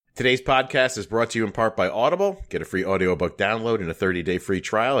Today's podcast is brought to you in part by Audible. Get a free audiobook download and a 30-day free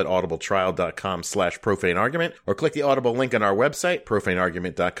trial at audibletrial.com/profaneargument, or click the Audible link on our website,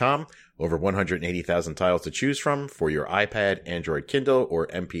 profaneargument.com. Over 180,000 titles to choose from for your iPad, Android Kindle, or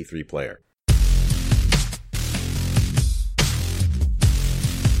MP3 player.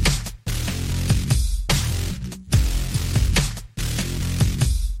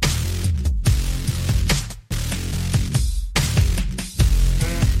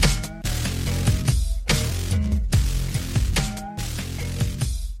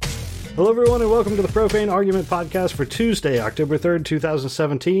 Hello everyone and welcome to the Profane Argument Podcast for Tuesday, October 3rd,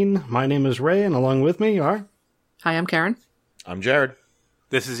 2017. My name is Ray and along with me are... Hi, I'm Karen. I'm Jared.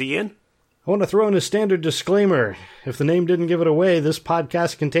 This is Ian. I want to throw in a standard disclaimer. If the name didn't give it away, this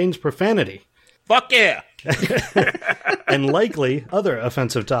podcast contains profanity. Fuck yeah! And likely other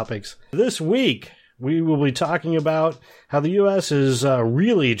offensive topics. This week, we will be talking about how the U.S. is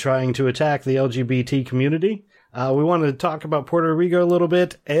really trying to attack the LGBT community. We want to talk about Puerto Rico a little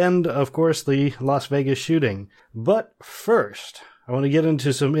bit, and, of course, the Las Vegas shooting. But first, I want to get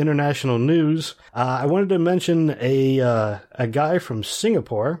into some international news. I wanted to mention a guy from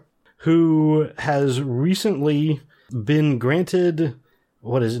Singapore who has recently been granted,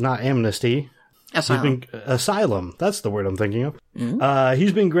 not amnesty? Asylum. That's the word I'm thinking of. Mm-hmm.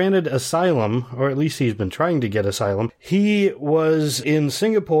 He's been granted asylum, or at least he's been trying to get asylum. He was in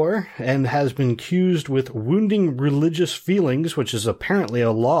Singapore and has been accused with wounding religious feelings, which is apparently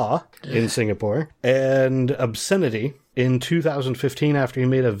a law in Singapore, and obscenity in 2015 after he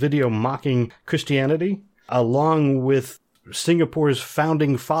made a video mocking Christianity, along with Singapore's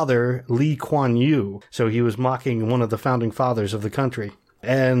founding father, Lee Kuan Yew. So he was mocking one of the founding fathers of the country.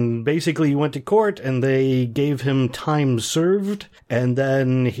 And basically he went to court and they gave him time served, and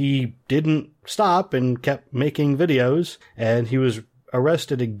then he didn't stop and kept making videos, and he was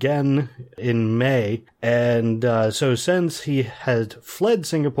arrested again in May. And so since he had fled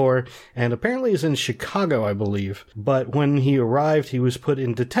Singapore and apparently is in Chicago, I believe, but when he arrived he was put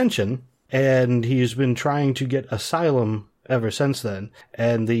in detention and he's been trying to get asylum ever since then,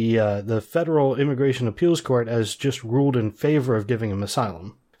 and the Federal Immigration Appeals Court has just ruled in favor of giving him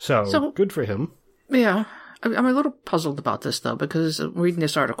asylum. So good for him. Yeah. I'm a little puzzled about this, though, because reading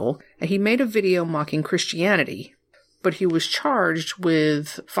this article, he made a video mocking Christianity, but he was charged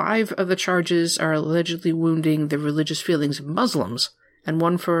with 5 of the charges are allegedly wounding the religious feelings of Muslims, and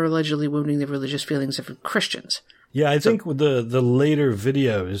 1 for allegedly wounding the religious feelings of Christians. Yeah, I think the later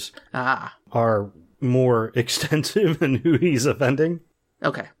videos are more extensive in who he's offending.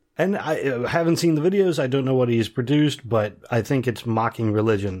 Okay. And I haven't seen the videos. I don't know what he's produced, but I think it's mocking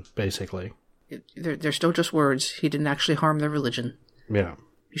religion, basically. They're still just words. He didn't actually harm their religion. Yeah.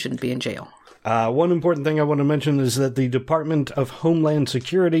 He shouldn't be in jail. One important thing I want to mention is that the Department of Homeland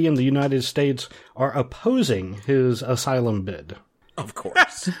Security in the United States are opposing his asylum bid. Of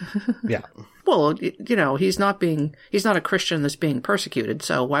course. Yeah. Well, he's not a Christian that's being persecuted,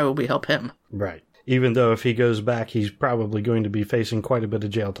 so why would we help him? Right. Even though if he goes back, he's probably going to be facing quite a bit of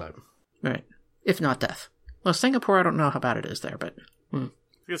jail time. Right. If not death. Well, Singapore, I don't know how bad it is there, but... I was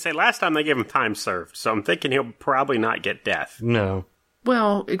going to say, last time they gave him time served, so I'm thinking he'll probably not get death. No.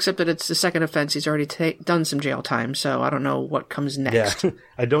 Well, except that it's the second offense. He's already done some jail time, so I don't know what comes next. Yeah.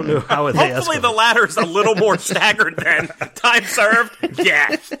 I don't know how they Hopefully the latter's a little more staggered than time served,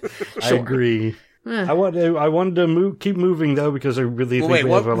 death. Sure. I agree. I wanted to keep moving, though, because I really think we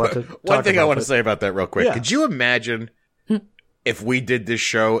have a lot to talk about. One thing I want to say about that real quick. Yeah. Could you imagine if we did this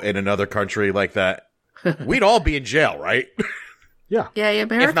show in another country like that? We'd all be in jail, right? Yeah. Yeah,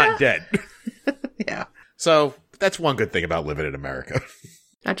 America? If not dead. Yeah. So that's one good thing about living in America.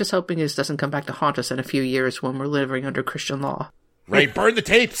 I'm just hoping this doesn't come back to haunt us in a few years when we're living under Christian law. Ray, burn the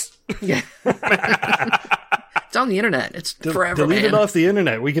tapes! Yeah. It's on the internet. It's forever, delete man. it off the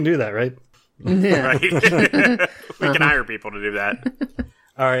internet. We can do that, right? Yeah. Right. We can hire people to do that.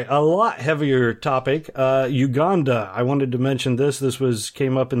 All right, a lot heavier topic. Uganda. I wanted to mention this. This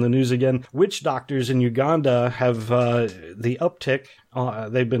came up in the news again. Witch doctors in Uganda have the uptick.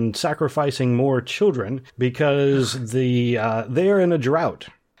 They've been sacrificing more children because they're in a drought.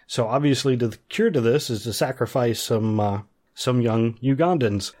 So obviously, the cure to this is to sacrifice some young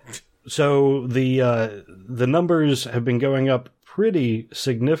Ugandans. So the numbers have been going up pretty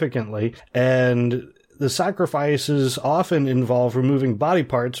significantly, and the sacrifices often involve removing body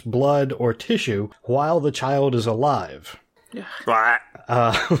parts, blood, or tissue while the child is alive. That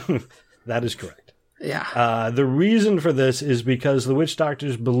is correct. Yeah. The reason for this is because the witch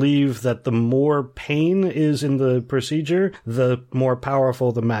doctors believe that the more pain is in the procedure, the more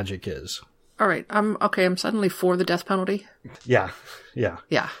powerful the magic is. All right. I'm suddenly for the death penalty. Yeah. Yeah.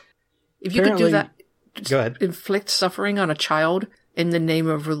 If you could do that, go ahead. Inflict suffering on a child in the name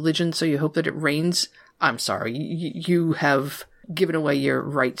of religion so you hope that it rains, I'm sorry. You have given away your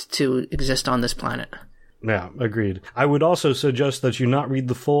right to exist on this planet. Yeah, agreed. I would also suggest that you not read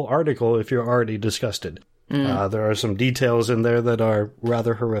the full article if you're already disgusted. There are some details in there that are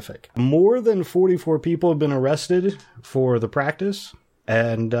rather horrific. More than 44 people have been arrested for the practice,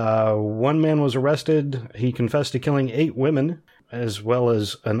 and one man was arrested. He confessed to killing 8 women, as well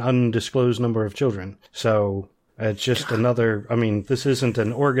as an undisclosed number of children. So it's just another, I mean, this isn't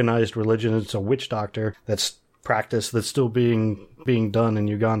an organized religion. It's a witch doctor that's still being done in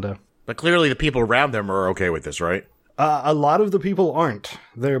Uganda. But clearly the people around them are okay with this, right? A lot of the people aren't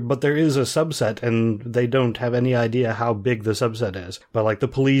there, but there is a subset, and they don't have any idea how big the subset is. But like the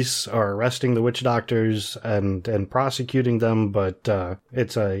police are arresting the witch doctors and prosecuting them, but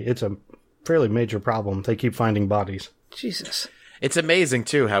it's a fairly major problem. They keep finding bodies. Jesus. It's amazing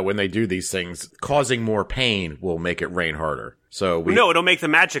too how when they do these things, causing more pain will make it rain harder. So No, it'll make the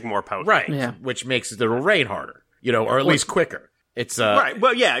magic more potent. Right. Yeah. Which makes it rain harder, or at least quicker. It's right.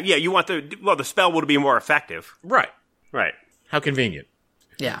 Well, yeah. You want the spell will be more effective. Right. Right. How convenient.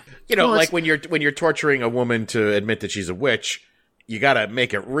 Yeah. Like when you're torturing a woman to admit that she's a witch, you got to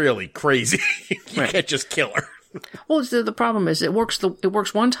make it really crazy. You can't just kill her. Well, the problem is it works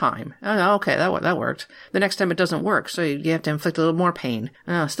one time. Oh, okay, that worked. The next time it doesn't work, so you have to inflict a little more pain.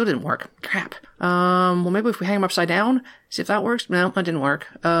 Still didn't work. Crap. Well, maybe if we hang him upside down, see if that works. No, that didn't work.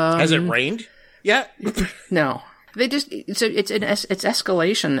 Has it rained yet? No. They just it's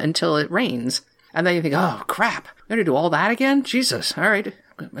escalation until it rains. And then you think, oh, crap, we're going to do all that again? Jesus, all right,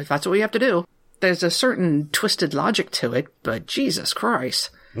 if that's what we have to do. There's a certain twisted logic to it, but Jesus Christ.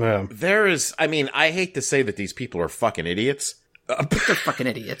 Yeah. There is, I hate to say that these people are fucking idiots. They're fucking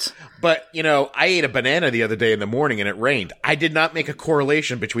idiots. But, I ate a banana the other day in the morning and it rained. I did not make a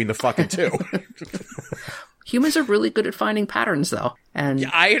correlation between the fucking two. Humans are really good at finding patterns, though. And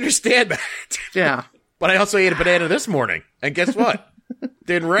Yeah, I understand that. Yeah. But I also ate a banana this morning. And guess what?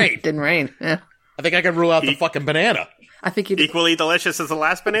 Didn't rain. Didn't rain, yeah. I think I can rule out the fucking banana. I think you Equally delicious as the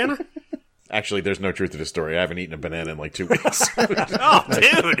last banana? Actually, there's no truth to this story. I haven't eaten a banana in like 2 weeks. Oh,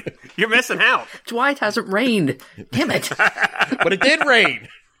 dude, you're missing out. Dwight hasn't rained. Damn it. But it did rain.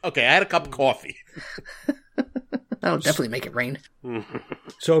 Okay, I had a cup of coffee. That'll definitely make it rain.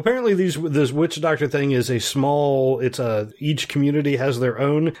 So apparently this witch doctor thing is each community has their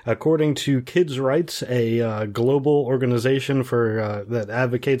own. According to Kids' Rights, a global organization that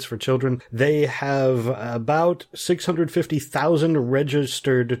advocates for children, they have about 650,000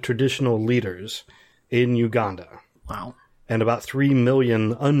 registered traditional leaders in Uganda. Wow. And about 3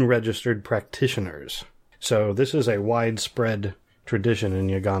 million unregistered practitioners. So this is a widespread tradition in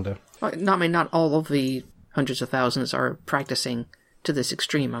Uganda. Well, not all of the hundreds of thousands are practicing to this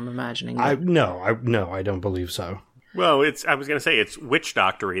extreme, I'm imagining. I don't believe so. Well, I was going to say, it's witch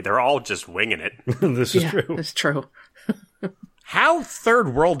doctory. They're all just winging it. This is true. It's true. How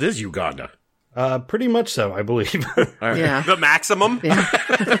third world is Uganda? Pretty much so, I believe. Right. Yeah. The maximum? Yeah.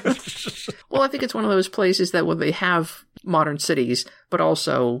 Well, I think it's one of those places that where they have modern cities, but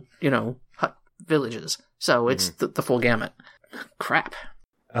also, hut villages. So it's the full gamut. Crap.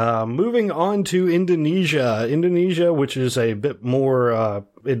 Moving on to Indonesia. Indonesia, which is a bit more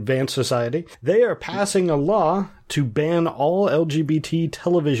advanced society, they are passing a law to ban all LGBT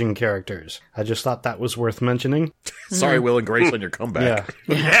television characters. I just thought that was worth mentioning. Sorry, Will and Grace, on your comeback.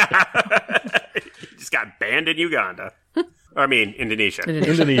 Yeah. You just got banned in Uganda. Indonesia.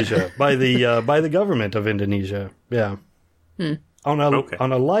 Indonesia by the government of Indonesia. Yeah. On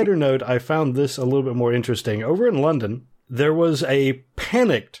a lighter note, I found this a little bit more interesting. Over in London, there was a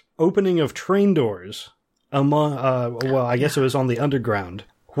panicked opening of train doors I guess it was on the Underground,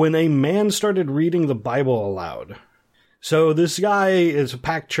 when a man started reading the Bible aloud. So this guy is a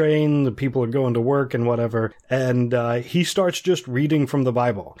packed train, the people are going to work and whatever, and he starts just reading from the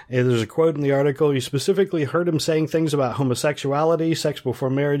Bible. And there's a quote in the article, you specifically heard him saying things about homosexuality, sex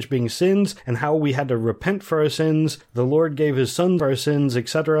before marriage being sins, and how we had to repent for our sins, the Lord gave his son for our sins,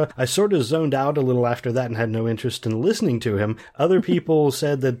 etc. I sort of zoned out a little after that and had no interest in listening to him. Other people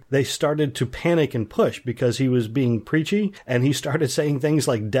said that they started to panic and push because he was being preachy, and he started saying things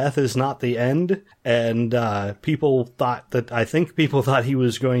like death is not the end, and people thought he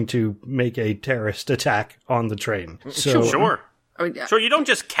was going to make a terrorist attack on the train. So, sure. So you don't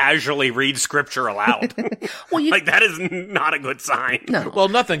just casually read scripture aloud. Well, that is not a good sign. No. Well,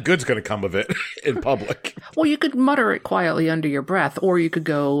 nothing good's going to come of it in public. Well, you could mutter it quietly under your breath, or you could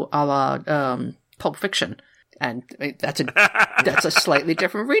go a la Pulp Fiction And that's a slightly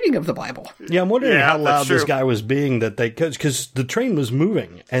different reading of the Bible. Yeah, I'm wondering how loud this guy was being because the train was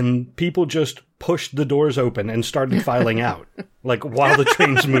moving and people just pushed the doors open and started filing out, like while the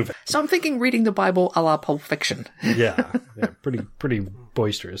train's moving. So I'm thinking reading the Bible a la Pulp Fiction. Yeah, pretty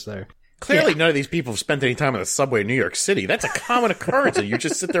boisterous there. Clearly, none of these people have spent any time in the subway in New York City. That's a common occurrence, and you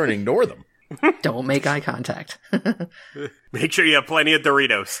just sit there and ignore them. Don't make eye contact. Make sure you have plenty of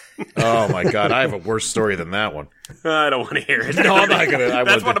Doritos. Oh, my God. I have a worse story than that one. I don't want to hear it. No, I'm not going to.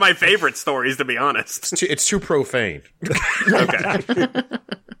 That's one of my favorite stories, to be honest. It's too profane. Okay.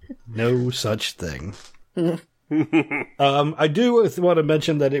 No such thing. I do want to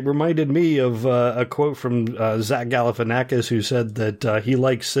mention that it reminded me of a quote from Zach Galifianakis, who said that he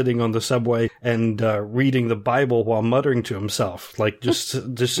likes sitting on the subway and reading the Bible while muttering to himself, like just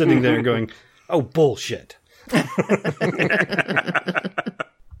sitting there going, "Oh, bullshit."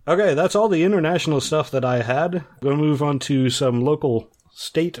 Okay, that's all the international stuff that I had. I'm going to move on to some local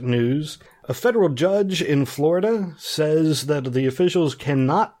state news. A federal judge in Florida says that the officials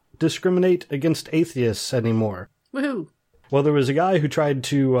cannot discriminate against atheists anymore. Woohoo! Well, there was a guy who tried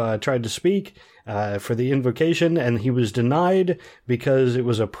to speak for the invocation, and he was denied because it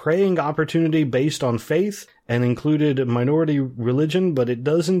was a praying opportunity based on faith and included minority religion, but it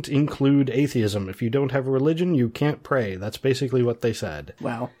doesn't include atheism. If you don't have a religion, you can't pray. That's basically what they said.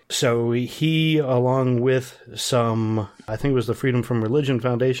 Wow. So he, along with some, I think it was the Freedom from Religion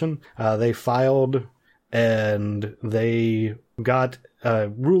Foundation, they filed and they got a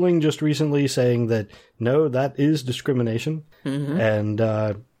ruling just recently saying that, no, that is discrimination. Mm-hmm.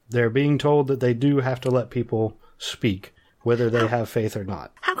 And they're being told that they do have to let people speak, whether they have faith or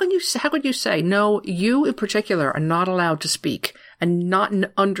not. How can you say, no, you in particular are not allowed to speak and not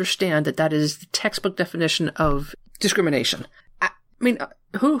understand that is the textbook definition of discrimination? I mean,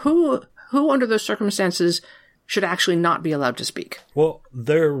 who under those circumstances should actually not be allowed to speak? Well,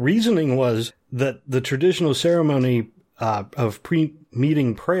 their reasoning was that the traditional ceremony of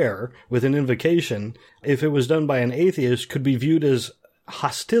pre-meeting prayer with an invocation, if it was done by an atheist, could be viewed as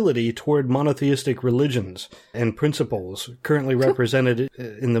hostility toward monotheistic religions and principles currently represented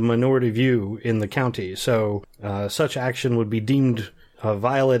in the minority view in the county. So such action would be deemed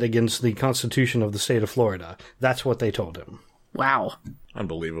violate against the Constitution of the state of Florida. That's what they told him. Wow.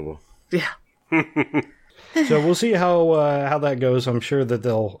 Unbelievable. Yeah. So we'll see how that goes. I'm sure that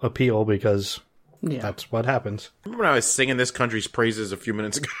they'll appeal because that's what happens. Remember when I was singing this country's praises a few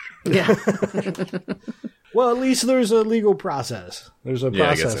minutes ago? Yeah. Well, at least there's a legal process. There's a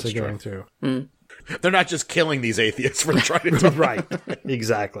process they're going through. Mm. They're not just killing these atheists for trying to Right.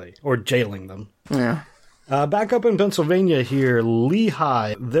 Exactly. Or jailing them. Yeah. Back up in Pennsylvania here,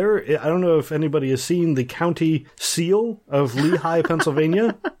 Lehigh. I don't know if anybody has seen the county seal of Lehigh,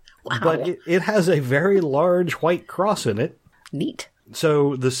 Pennsylvania. Wow. But it has a very large white cross in it. Neat.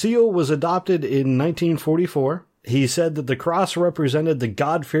 So the seal was adopted in 1944. He said that the cross represented the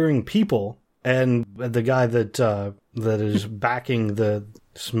God-fearing people and the guy that is backing the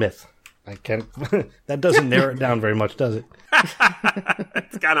Smith. I can't. That doesn't narrow it down very much, does it?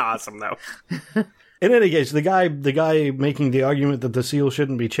 It's kind of awesome, though. In any case, the guy making the argument that the seal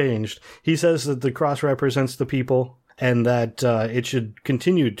shouldn't be changed, he says that the cross represents the people and that it should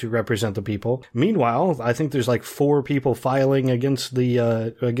continue to represent the people. Meanwhile, I think there's like 4 people filing against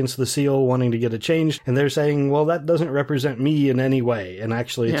the seal, wanting to get it changed, and they're saying, well, that doesn't represent me in any way, and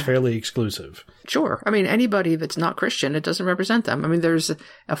actually it's fairly exclusive. Sure. I mean, anybody that's not Christian, it doesn't represent them. I mean, there's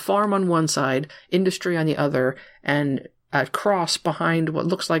a farm on one side, industry on the other, and a cross behind what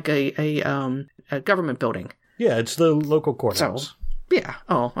looks like a government building. Yeah, it's the local courthouse. So, yeah.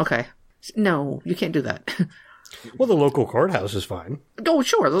 Oh, okay. No, you can't do that. Well, the local courthouse is fine. Oh,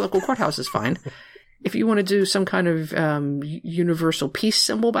 sure, the local courthouse is fine. If you want to do some kind of universal peace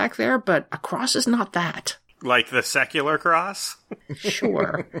symbol back there, but a cross is not that. Like the secular cross?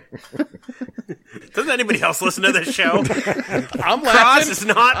 Sure. Doesn't anybody else listen to this show? I'm laughing. Cross is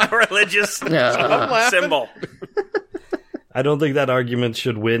not a religious symbol. I don't think that argument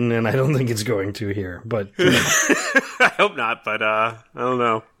should win, and I don't think it's going to here. But I hope not. But I don't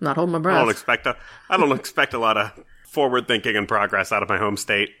know. Not holding my breath. I don't expect a lot of forward thinking and progress out of my home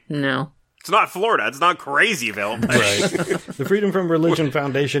state. No. It's not Florida. It's not Crazyville. Right. The Freedom from Religion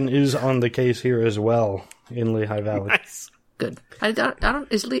Foundation is on the case here as well in Lehigh Valley. Nice. Good. I don't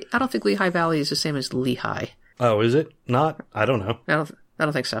think Lehigh Valley is the same as Lehigh. Oh, is it not? I don't know. I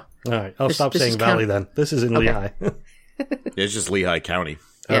don't think so. All right, I'll stop saying Valley then. This is in Lehigh. It's just Lehigh County.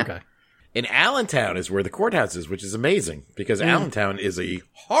 Yeah. Okay. In Allentown is where the courthouse is, which is amazing because Allentown is a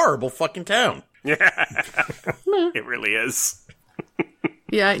horrible fucking town. Yeah. It really is.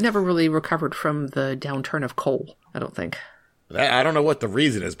 Yeah, it never really recovered from the downturn of coal, I don't think. I don't know what the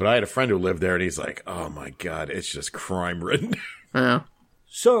reason is, but I had a friend who lived there, and he's like, oh my God, it's just crime-ridden. Yeah.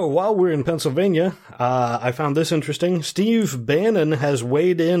 So, while we're in Pennsylvania, I found this interesting. Steve Bannon has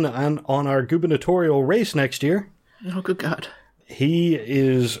weighed in on our gubernatorial race next year. Oh, good God. He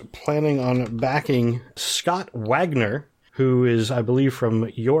is planning on backing Scott Wagner, who is, I believe, from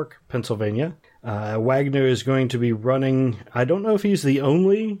York, Pennsylvania. Wagner is going to be running, I don't know if he's the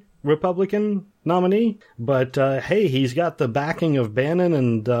only Republican nominee, but hey, he's got the backing of Bannon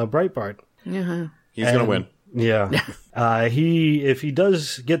and Breitbart. Yeah. He's going to win. Yeah. If he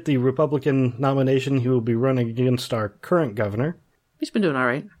does get the Republican nomination, he will be running against our current governor. He's been doing all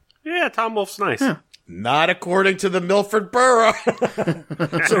right. Yeah, Tom Wolf's nice. Yeah. Not according to the Milford Borough.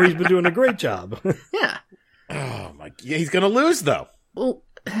 So he's been doing a great job. Yeah. Oh my! Yeah, he's going to lose though. Well,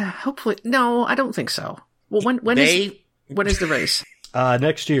 hopefully. No, I don't think so. Well, when is the race?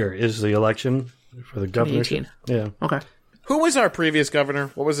 Next year is the election for the governorship. 2018. Yeah. Okay. Who was our previous governor?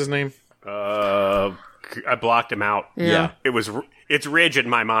 What was his name? I blocked him out. Yeah. It's Ridge in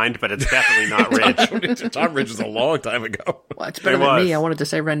my mind, but it's definitely not Ridge. Tom Ridge was a long time ago. Well, it's better than me. I wanted to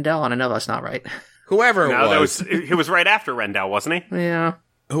say Rendell, and I know that's not right. Whoever it was. He was right after Rendell, wasn't he? Yeah.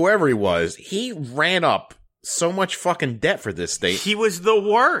 Whoever he was, he ran up so much fucking debt for this state. He was the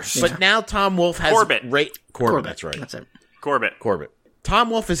worst. But now Tom Wolf has... Corbett, that's right. That's it. Corbett. Tom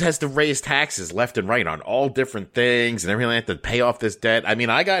Wolf has to raise taxes left and right on all different things and everything like that to pay off this debt. I mean,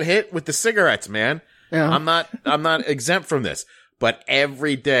 I got hit with the cigarettes, man. Yeah. I'm not exempt from this. But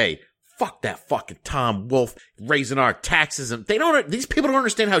every day, fuck that fucking Tom Wolf raising our taxes, and these people don't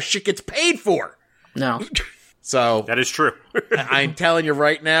understand how shit gets paid for. No. So that is true. I'm telling you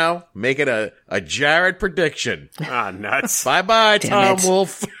right now, make it a Jared prediction. Ah, nuts. Bye-bye, Tom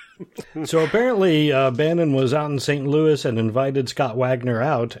Wolf. So apparently Bannon was out in St. Louis and invited Scott Wagner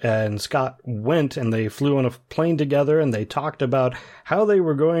out, and Scott went, and they flew on a plane together, and they talked about how they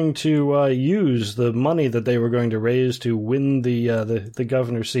were going to use the money that they were going to raise to win the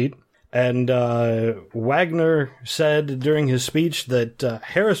governor's seat. And Wagner said during his speech that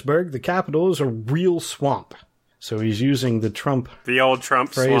Harrisburg, the capital, is a real swamp. So he's using the old Trump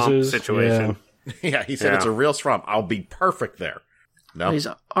phrases. Swamp situation. Yeah, he said it's a real swamp. I'll be perfect there. No. Well, he's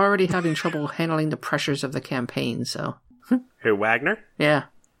already having trouble handling the pressures of the campaign, so. Who, Wagner? Yeah.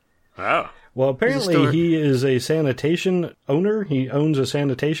 Oh. Well, apparently he is a sanitation owner. He owns a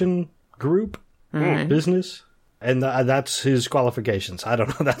sanitation group, business. And that's his qualifications. I don't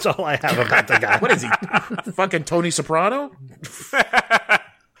know. That's all I have about the guy. What is he? Fucking Tony Soprano?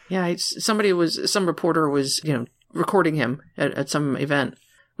 Yeah, some reporter was, recording him at some event,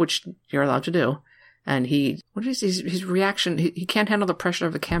 which you're allowed to do. And his reaction, he can't handle the pressure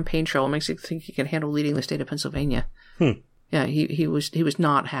of the campaign trail. It makes you think he can handle leading the state of Pennsylvania. Yeah, he was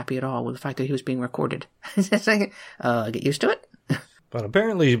not happy at all with the fact that he was being recorded. It's like, get used to it. But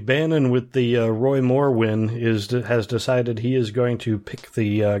apparently Bannon, with the Roy Moore win, has decided he is going to pick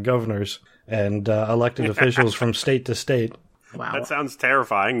the governors and elected officials from state to state. Wow. That sounds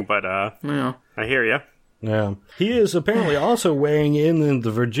terrifying, but Yeah. I hear you. Yeah. He is apparently also weighing in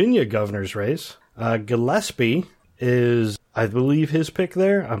the Virginia governor's race. Gillespie is, I believe, his pick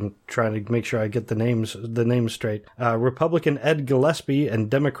there. I'm trying to make sure I get the names straight. Republican Ed Gillespie and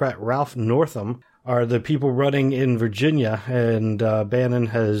Democrat Ralph Northam are the people running in Virginia, and Bannon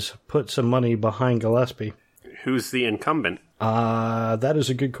has put some money behind Gillespie. Who's the incumbent? That is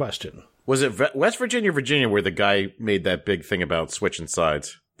a good question. Was it West Virginia, where the guy made that big thing about switching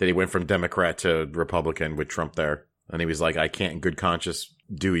sides? That he went from Democrat to Republican with Trump there. And he was like, I can't in good conscience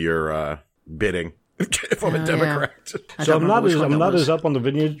do your bidding if I'm a Democrat. Yeah. So I'm not as up on the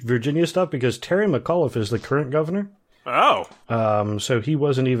Virginia stuff because Terry McAuliffe is the current governor. Oh. So he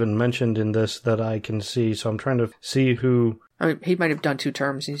wasn't even mentioned in this that I can see. So I'm trying to see who... I mean, he might have done 2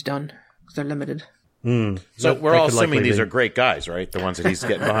 terms. He's done. Because they're limited. So we're all assuming these are great guys, right? The ones that he's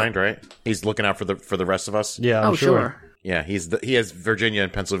getting behind, right? He's looking out for the rest of us? Yeah, I'm sure. Yeah, he has Virginia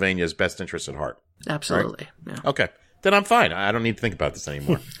and Pennsylvania's best interest at heart. Absolutely. Right? Yeah. Okay. Then I'm fine. I don't need to think about this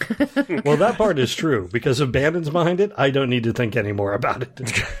anymore. Well, that part is true. Because if Bannon's behind it, I don't need to think any more about it.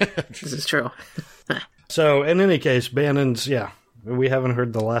 This is true. So, in any case, Bannon's, we haven't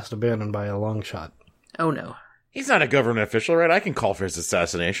heard the last of Bannon by a long shot. Oh, no. He's not a government official, right? I can call for his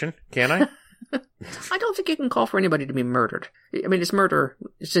assassination, can't I? I don't think you can call for anybody to be murdered. I mean, it's murder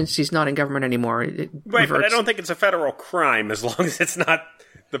since he's not in government anymore. Right, but I don't think it's a federal crime as long as it's not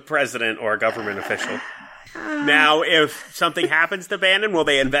the president or a government official. Now, if something happens to Bannon, will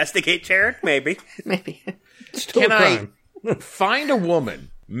they investigate Jared? Maybe. Maybe. Still Can I find a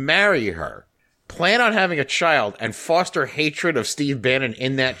woman, marry her, plan on having a child and foster hatred of Steve Bannon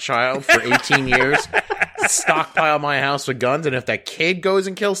in that child for 18 years, stockpile my house with guns, and if that kid goes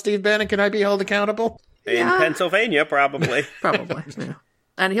and kills Steve Bannon, can I be held accountable? In Pennsylvania, probably. Probably, yeah.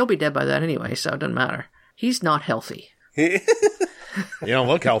 And he'll be dead by then anyway, so it doesn't matter. He's not healthy. You don't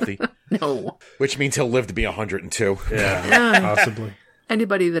look healthy. No. Which means he'll live to be 102. Yeah, possibly.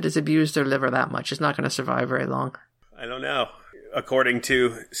 Anybody that has abused their liver that much is not going to survive very long. I don't know. According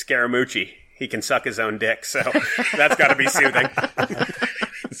to Scaramucci, he can suck his own dick, so that's got to be soothing.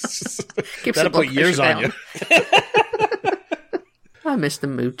 That'll put years on you. I miss the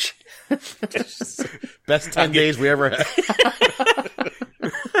mooch. Best 10 days we ever had.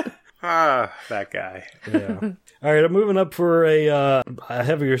 That guy. Yeah. All right, I'm moving up for a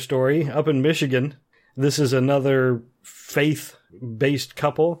heavier story. Up in Michigan, this is another faith-based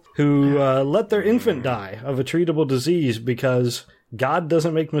couple who let their infant die of a treatable disease because God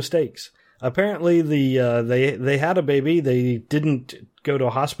doesn't make mistakes. Apparently, they had a baby. They didn't go to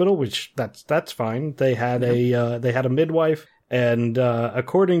a hospital, which that's fine. They had a midwife, and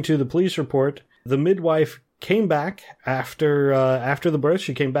according to the police report, the midwife came back after the birth.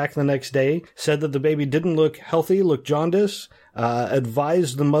 She came back the next day, said that the baby didn't look healthy, looked jaundiced,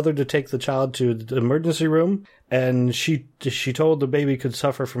 advised the mother to take the child to the emergency room, and she told the baby could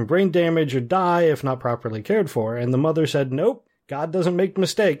suffer from brain damage or die if not properly cared for. And the mother said, "Nope, God doesn't make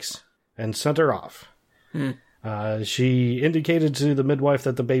mistakes," and sent her off. She indicated to the midwife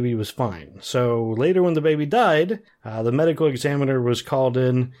that the baby was fine. So later when the baby died, the medical examiner was called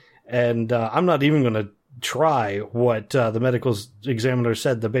in, and I'm not even going to try what the medical examiner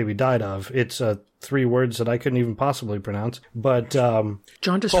said the baby died of. It's 3 words that I couldn't even possibly pronounce. But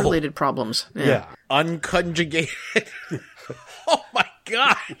jaundice-related problems. Yeah. Unconjugated. Oh my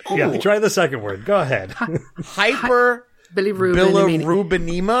God. Yeah, try the second word. Go ahead. Hyper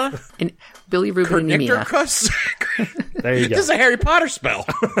bilirubinema. Bilirubinemia. There you go. This is a Harry Potter spell.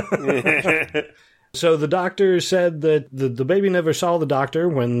 So the doctor said that the baby never saw the doctor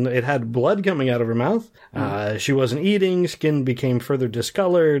when it had blood coming out of her mouth. She wasn't eating, skin became further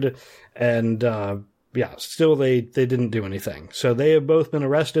discolored, and still they didn't do anything. So they have both been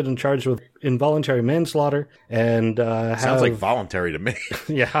arrested and charged with involuntary manslaughter. And sounds like voluntary to me.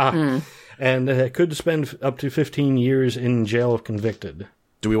 Yeah. And could spend up to 15 years in jail if convicted.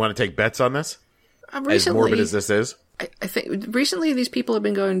 Do we want to take bets on this? Recently, as morbid as this is? I think recently these people have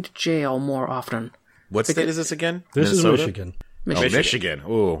been going to jail more often. What state is this again? This Minnesota? is Michigan. Michigan.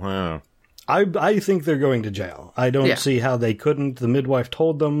 Oh, wow. I think they're going to jail. I don't see how they couldn't. The midwife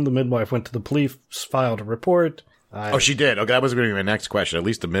told them. The midwife went to the police, filed a report. She did. Okay, that was going to be my next question. At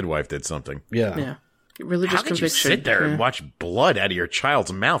least the midwife did something. Yeah. Religious How could conviction. you sit there and watch blood out of your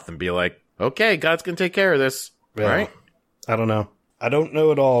child's mouth and be like, okay, God's going to take care of this. Yeah. All right? I don't know. I don't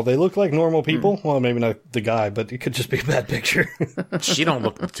know at all. They look like normal people. Well, maybe not the guy, but it could just be a bad picture. She don't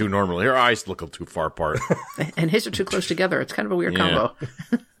look too normal. Her eyes look too far apart. And his are too close together. It's kind of a weird combo.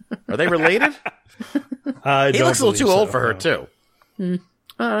 Are they related? He looks a little too old for her, too.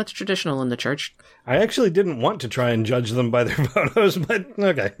 That's traditional in the church. I actually didn't want to try and judge them by their photos, but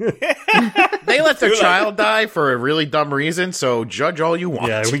okay. They let their child die for a really dumb reason, so judge all you want.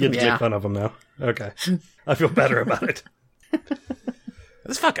 Yeah, we get to make fun of them now. Okay. I feel better about it.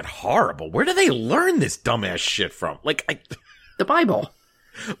 That's fucking horrible. Where do they learn this dumbass shit from? The Bible.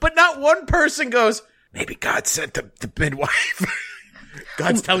 But not one person goes, maybe God sent the midwife.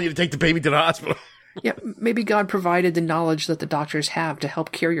 God's telling you to take the baby to the hospital. Yeah, maybe God provided the knowledge that the doctors have to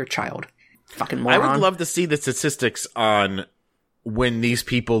help cure your child. Fucking moron. I would love to see the statistics on when these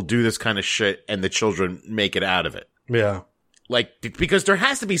people do this kind of shit and the children make it out of it. Yeah. Because there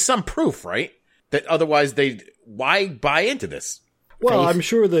has to be some proof, right? That otherwise why buy into this? Well, Faith. I'm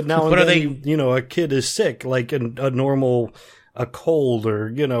sure that now and then, a kid is sick, like a normal, a cold or,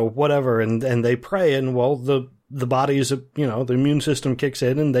 whatever, and they pray, and, well, the body's, the immune system kicks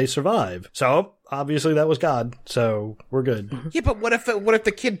in and they survive. So, obviously that was God, so we're good. Yeah, but what if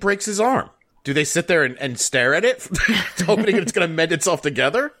the kid breaks his arm? Do they sit there and stare at it, hoping it's going to mend itself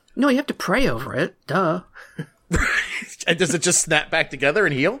together? No, you have to pray over it. Duh. And does it just snap back together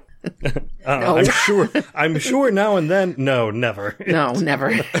and heal? No. I'm sure now and then. No, never. No,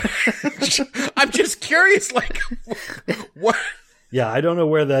 never. I'm just curious, what? Yeah, I don't know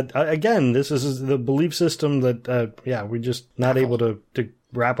where that. Again, this is the belief system that. We're just not able to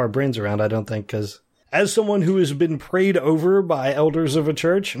wrap our brains around. I don't think, because as someone who has been prayed over by elders of a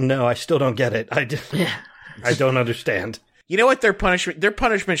church, no, I still don't get it. I don't understand. You know what? Their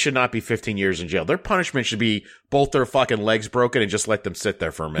punishment should not be 15 years in jail. Their punishment should be both their fucking legs broken and just let them sit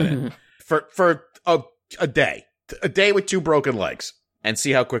there for a minute. For a day with 2 broken legs, and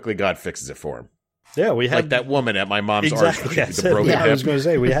see how quickly God fixes it for them. Yeah, we had Like that woman at my mom's exactly. art with the broken I hip. was going to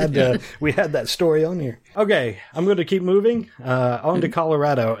say we had that story on here. Okay, I'm going to keep moving on to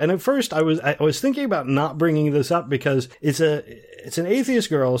Colorado. And at first, I was thinking about not bringing this up because it's an atheist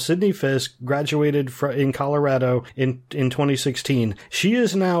girl, Sydney Fisk, graduated in Colorado in 2016. She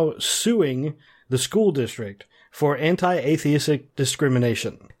is now suing the school district for anti-atheistic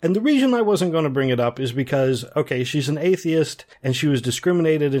discrimination. And the reason I wasn't going to bring it up is because, okay, she's an atheist and she was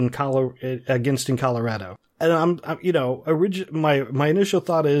discriminated against in Colorado. And my initial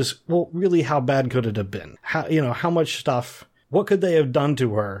thought is, well, really, how bad could it have been? How much stuff, what could they have done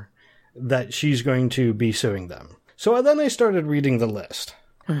to her that she's going to be suing them? So then I started reading the list.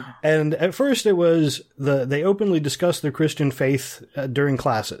 And at first it was they openly discussed their Christian faith during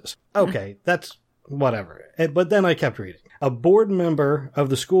classes. Okay, that's whatever. But then I kept reading. A board member of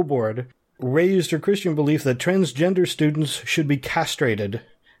the school board raised her Christian belief that transgender students should be castrated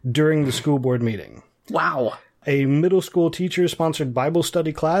during the school board meeting. Wow. A middle school teacher sponsored Bible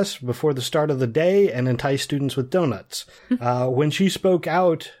study class before the start of the day and enticed students with donuts. When she spoke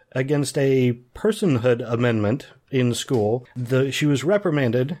out against a personhood amendment in school, she was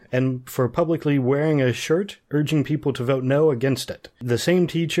reprimanded and for publicly wearing a shirt urging people to vote no against it. The same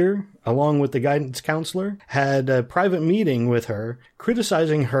teacher, along with the guidance counselor, had a private meeting with her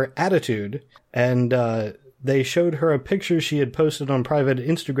criticizing her attitude, and they showed her a picture she had posted on private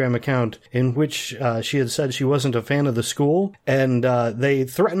Instagram account in which she had said she wasn't a fan of the school, and they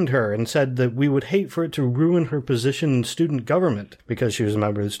threatened her and said that we would hate for it to ruin her position in student government because she was a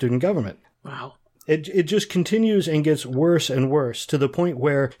member of the student government. Wow. It just continues and gets worse and worse to the point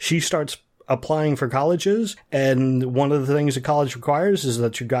where she starts applying for colleges, and one of the things a college requires is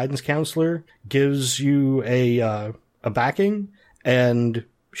that your guidance counselor gives you a backing, and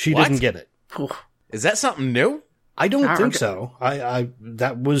she didn't get it. Is that something new? I don't think so. I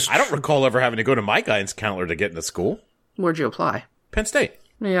don't recall ever having to go to my guidance counselor to get into school. Where'd you apply? Penn State.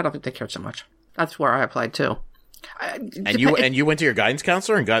 Yeah, I don't think they cared so much. That's where I applied too. And you went to your guidance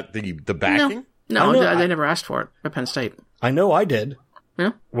counselor and got the backing? No, they never asked for it at Penn State. I know I did.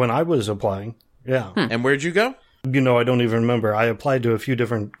 Yeah? When I was applying. Yeah. And where'd you go? I don't even remember. I applied to a few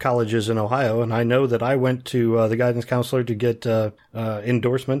different colleges in Ohio, and I know that I went to the guidance counselor to get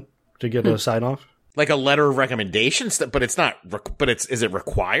endorsement, to get a sign-off. Like a letter of recommendations, but it's not. Is it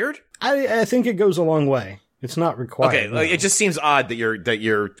required? I think it goes a long way. It's not required. Okay, no. It just seems odd that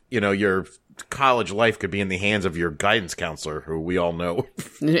your college life could be in the hands of your guidance counselor, who we all know.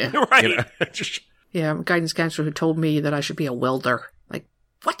 Yeah, Right. Yeah, a guidance counselor who told me that I should be a welder. Like,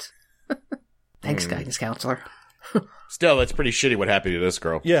 what? Thanks, guidance counselor. Still, that's pretty shitty what happened to this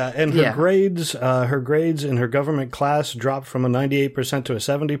girl. Yeah, and her grades in her government class dropped from a 98% to a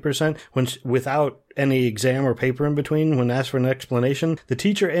 70% without any exam or paper in between. When asked for an explanation, the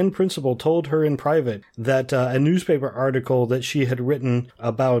teacher and principal told her in private that a newspaper article that she had written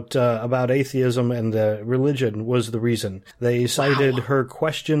about atheism and religion was the reason. They cited her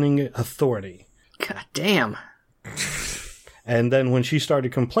questioning authority. God damn. And then when she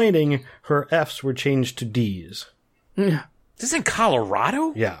started complaining, her F's were changed to D's. Yeah. This is in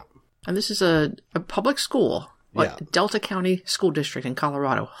Colorado? Yeah. And this is a public school. Yeah. Delta County School District in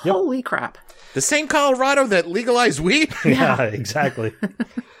Colorado. Yep. Holy crap. The same Colorado that legalized weed? Yeah, exactly.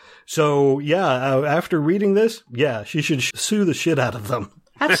 So, after reading this, she should sue the shit out of them.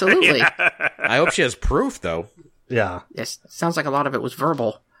 Absolutely. I hope she has proof, though. Yeah. Yes, sounds like a lot of it was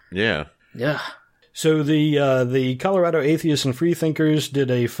verbal. Yeah. Yeah. So the Colorado Atheists and Freethinkers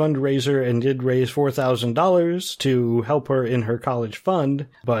did a fundraiser and did raise $4,000 to help her in her college fund.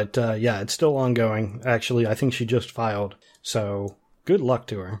 But it's still ongoing. Actually, I think she just filed. So good luck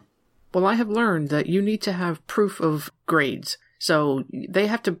to her. Well, I have learned that you need to have proof of grades. So they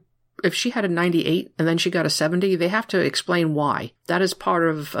have to, if she had a 98 and then she got a 70, they have to explain why. That is part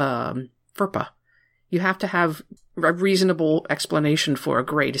of FERPA. You have to have a reasonable explanation for a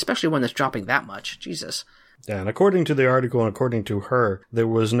grade, especially when it's dropping that much. Jesus. Yeah, and according to the article and according to her, there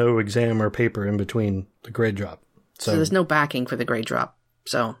was no exam or paper in between the grade drop. So there's no backing for the grade drop.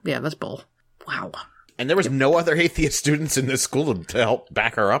 So, yeah, that's bull. Wow. And there was no other atheist students in this school to help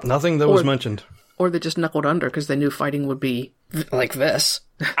back her up? Nothing that was mentioned. Or they just knuckled under because they knew fighting would be like this.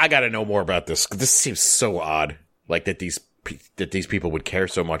 I gotta know more about this. This seems so odd. Like that these people would care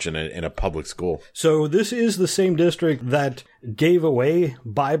so much in a public school. So this is the same district that gave away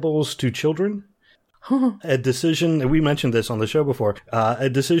Bibles to children. A decision, we mentioned this on the show before, a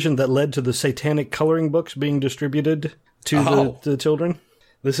decision that led to the satanic coloring books being distributed to the children.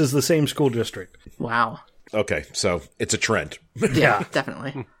 This is the same school district. Wow. Okay, so it's a trend. Yeah,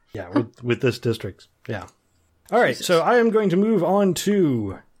 definitely. Yeah, with this district. Yeah. All right, so I am going to move on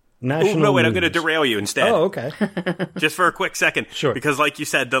to national no, wait, I'm news. going to derail you instead. Oh, okay. Just for a quick second. Sure. Because like you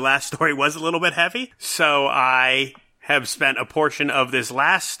said, the last story was a little bit heavy. So I have spent a portion of this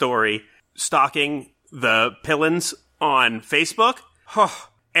last story stalking the Pillins on Facebook.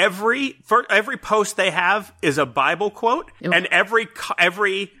 Every post they have is a Bible quote. Yep. And every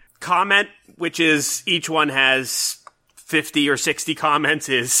comment, which is each one has 50 or 60 comments,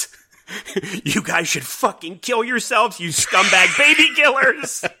 is... You guys should fucking kill yourselves, you scumbag baby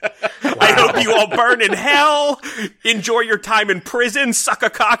killers. Wow. I hope you all burn in hell. Enjoy your time in prison. Suck a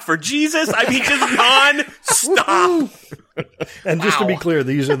cock for Jesus. I mean, just non-stop. And just to be clear,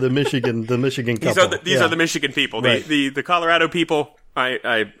 these are the Michigan couple. These are the Michigan people. Right. The Colorado people,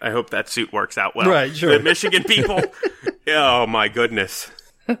 I hope that suit works out well. Right, sure. The Michigan people, oh my goodness.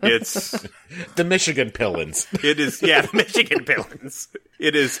 It's the Michigan Pillins. It is, the Michigan Pillins.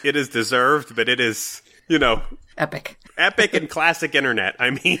 It is deserved, but it is, epic and classic internet.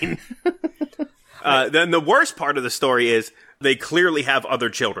 I mean, then the worst part of the story is they clearly have other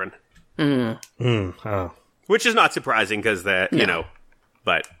children, which is not surprising because but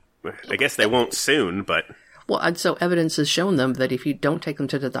I guess they won't soon. But so evidence has shown them that if you don't take them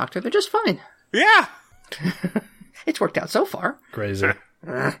to the doctor, they're just fine. Yeah, it's worked out so far. Crazy.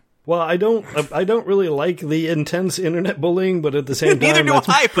 Well, I don't really like the intense internet bullying, but at the same time,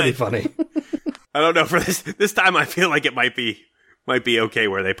 that's pretty funny. I don't know. For this time, I feel like it might be okay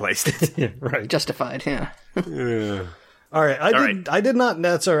where they placed it. Yeah, right, justified. Yeah. All right. I did not.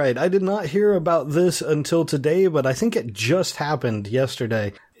 That's all right. I did not hear about this until today, but I think it just happened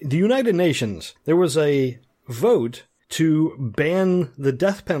yesterday. The United Nations. There was a vote to ban the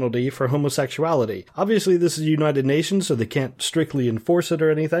death penalty for homosexuality. Obviously, this is the United Nations, so they can't strictly enforce it or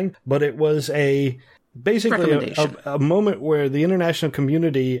anything, but it was basically a moment where the international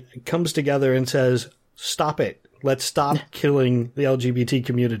community comes together and says, stop it. Let's stop killing the LGBT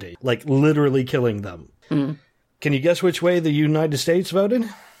community. Like, literally killing them. Mm. Can you guess which way the United States voted?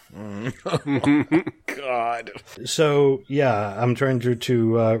 God. So, I'm trying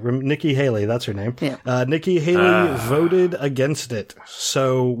to Nikki Haley, that's her name. Yeah. Nikki Haley voted against it.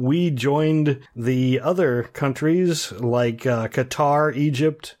 So we joined the other countries like Qatar,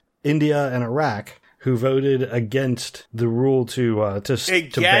 Egypt, India, and Iraq who voted against the rule to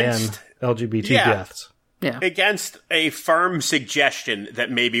ban LGBT deaths. Yeah. Against a firm suggestion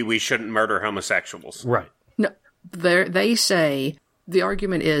that maybe we shouldn't murder homosexuals. Right. No, they say... The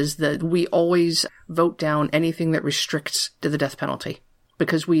argument is that we always vote down anything that restricts to the death penalty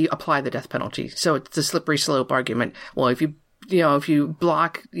because we apply the death penalty. So it's the slippery slope argument. Well, if you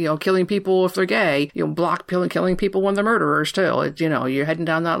block, killing people if they're gay, you'll block killing people when they're murderers too. You're heading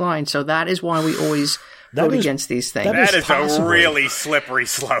down that line. So that is why we always vote against these things. That is a really slippery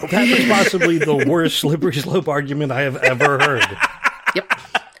slope. That is possibly the worst slippery slope argument I have ever heard. Yep.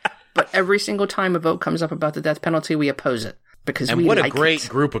 But every single time a vote comes up about the death penalty, we oppose it. And what a great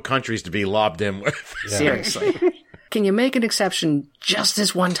group of countries to be lobbed in with. Yeah. Seriously. Can you make an exception just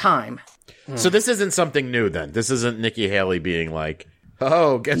this one time? So this isn't something new then? This isn't Nikki Haley being like,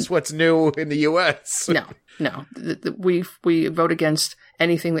 oh, guess what's new in the U.S.? No. We vote against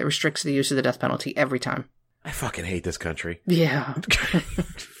anything that restricts the use of the death penalty every time. I fucking hate this country. Yeah.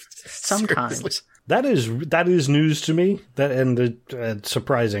 Sometimes. Seriously. That is news to me.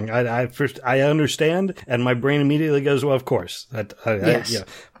 Surprising. I understand, and my brain immediately goes, "Well, of course." Yes.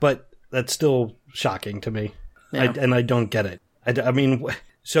 But that's still shocking to me, yeah. And I don't get it. I mean,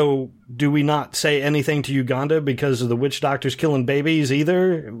 so do we not say anything to Uganda because of the witch doctors killing babies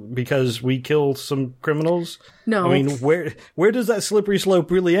either? Because we kill some criminals? No. I mean, where does that slippery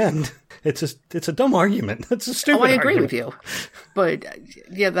slope really end? It's a dumb argument. It's a stupid argument. I agree with you. But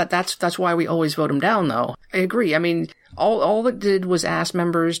that's why we always vote them down, though. I agree. I mean, all it did was ask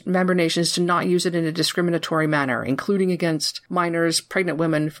member nations to not use it in a discriminatory manner, including against minors, pregnant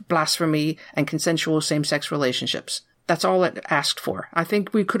women, blasphemy, and consensual same-sex relationships. That's all it asked for. I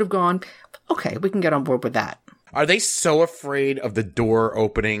think we could have gone, okay, we can get on board with that. Are they so afraid of the door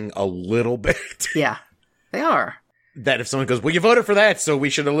opening a little bit? Yeah, they are. That if someone goes, well, you voted for that, so we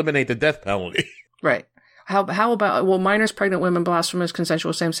should eliminate the death penalty. Right. How about, minors, pregnant women, blasphemous,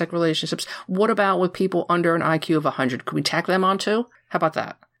 consensual same-sex relationships? What about with people under an IQ of 100? Could we tack them on too? How about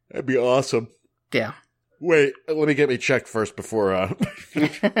that? That'd be awesome. Yeah. Wait, let me get me checked first before,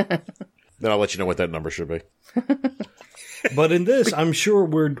 then I'll let you know what that number should be. But in this, I'm sure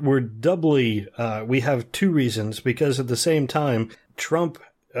we're doubly, we have two reasons, because at the same time,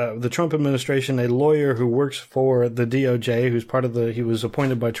 the Trump administration, a lawyer who works for the DOJ, who's he was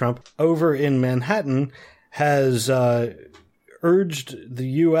appointed by Trump, over in Manhattan, has urged the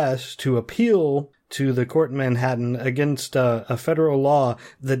U.S. to appeal to the court in Manhattan against a federal law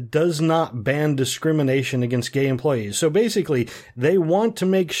that does not ban discrimination against gay employees. So basically, they want to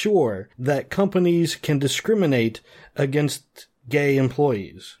make sure that companies can discriminate against gay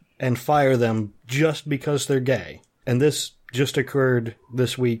employees and fire them just because they're gay. And this just occurred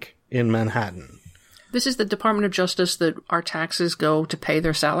this week in Manhattan. This is the Department of Justice that our taxes go to pay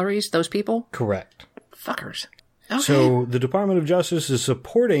their salaries, those people? Correct. Fuckers. Okay. So the Department of Justice is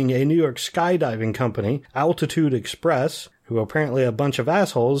supporting a New York skydiving company, Altitude Express, who are apparently a bunch of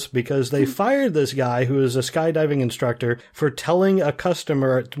assholes because they fired this guy who is a skydiving instructor for telling a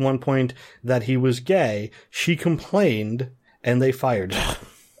customer at one point that he was gay. She complained, and they fired him.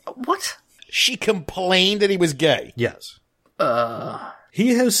 What? She complained that he was gay. Yes. He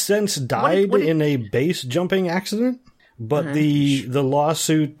has since died in a base jumping accident, but the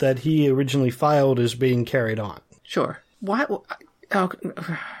lawsuit that he originally filed is being carried on. Sure. Why?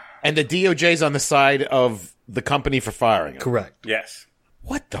 And the DOJ's on the side of the company for firing him. Correct. Yes.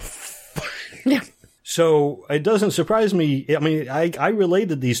 What the fuck? Yeah. So it doesn't surprise me. I mean, I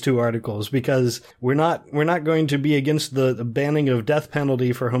related these two articles because we're not going to be against the banning of death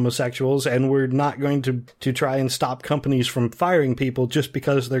penalty for homosexuals, and we're not going to try and stop companies from firing people just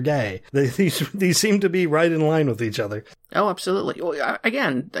because they're gay. These seem to be right in line with each other. Oh, absolutely. Well,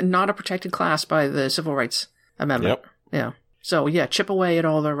 again, not a protected class by the Civil Rights Amendment. Yep. Yeah. So, yeah, chip away at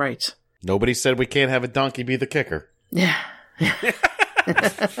all their rights. Nobody said we can't have a donkey be the kicker. Yeah.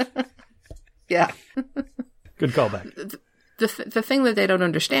 Yeah. Good callback. The thing that they don't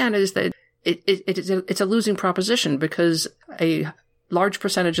understand is that it's a losing proposition because a large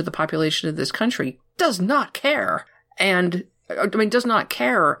percentage of the population of this country does not care does not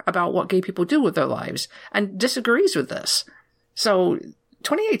care about what gay people do with their lives and disagrees with this. So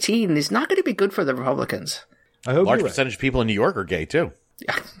 2018 is not going to be good for the Republicans. I hope large percentage of people in New York are gay too.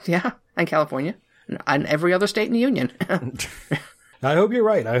 Yeah, and California, and every other state in the union. I hope you're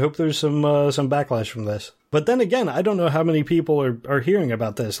right. I hope there's some backlash from this. But then again, I don't know how many people are hearing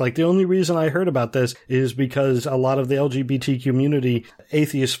about this. Like, the only reason I heard about this is because a lot of the LGBT community,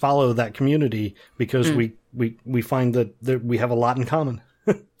 atheists follow that community because we find that we have a lot in common.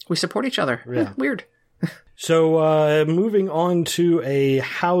 We support each other. Yeah. Weird. So, moving on to a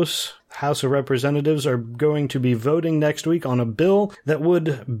House of Representatives are going to be voting next week on a bill that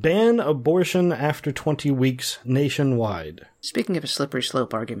would ban abortion after 20 weeks nationwide. Speaking of a slippery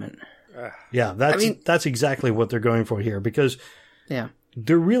slope argument. Yeah, that's exactly what they're going for here, because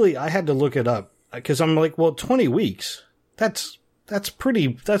they're really, I had to look it up because I'm like, well, 20 weeks, that's pretty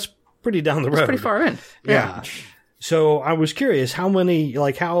down the road. That's pretty far in. Yeah. So I was curious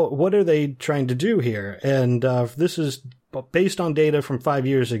what are they trying to do here? And this is based on data from 5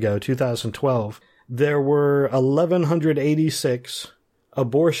 years ago, 2012. There were 1,186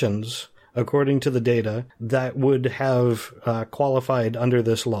 abortions, according to the data, that would have qualified under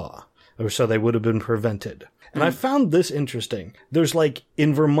this law, or so they would have been prevented. And I found this interesting. There's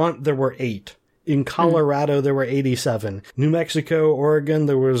in Vermont, there were 8. In Colorado, there were 87. New Mexico, Oregon,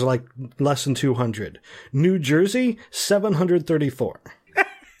 there was less than 200. New Jersey, 734.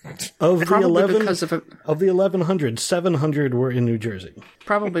 Of the 1,100, 700 were in New Jersey.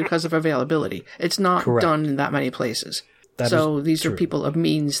 Probably because of availability. It's not done in that many places. These are people of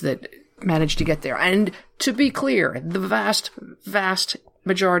means that manage to get there. And to be clear, the vast, vast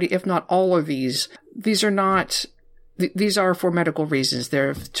majority, if not all of these are not... These are for medical reasons.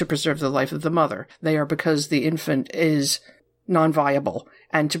 They're to preserve the life of the mother. They are because the infant is non-viable,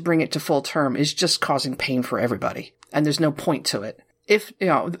 and to bring it to full term is just causing pain for everybody. And there's no point to it.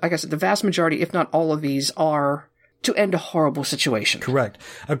 Like I said, the vast majority, if not all of these, are to end a horrible situation. Correct.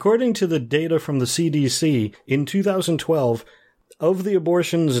 According to the data from the CDC, in 2012, of the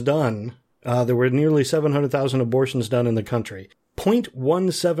abortions done, there were nearly 700,000 abortions done in the country.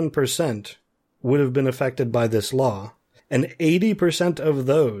 0.17% would have been affected by this law, and 80% of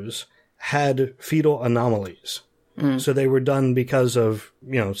those had fetal anomalies. So they were done because of,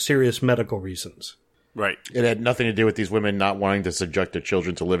 serious medical reasons. Right. It had nothing to do with these women not wanting to subject their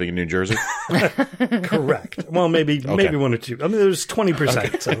children to living in New Jersey? Correct. Well, maybe 1 or 2. I mean, there's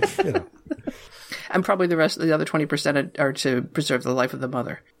 20%, so, And probably the rest of the other 20% are to preserve the life of the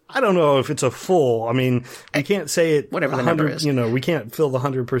mother. I don't know if it's a full, we can't say it. Whatever the number is. We can't fill the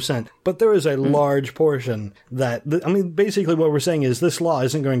 100%. But there is a large portion that, basically what we're saying is this law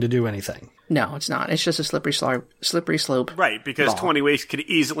isn't going to do anything. No, it's not. It's just a slippery slope. Right, because 20 weeks could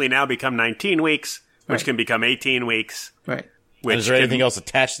easily now become 19 weeks, which can become 18 weeks. Right. Is there anything else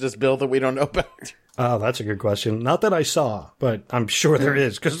attached to this bill that we don't know about? Oh, that's a good question. Not that I saw, but I'm sure there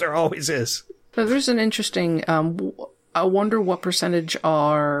is, because there always is. So there's an interesting... I wonder what percentage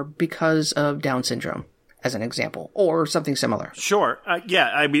are because of Down syndrome, as an example, or something similar. Sure. Yeah,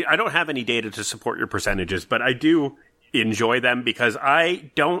 I mean, I don't have any data to support your percentages, but I do enjoy them because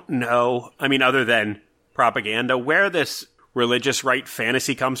I don't know, I mean, other than propaganda, where this religious right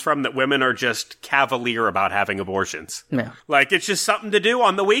fantasy comes from that women are just cavalier about having abortions. Yeah. Like, it's just something to do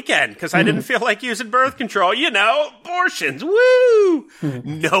on the weekend because I didn't feel like using birth control. You know, abortions. Woo!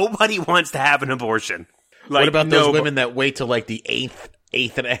 Nobody wants to have an abortion. Like, what about those women that wait till like the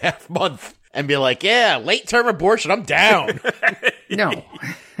eighth and a half month and be like, yeah, late term abortion, I'm down. No.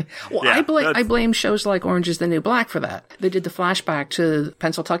 Well, Yeah, I blame shows like Orange is the New Black for that. They did the flashback to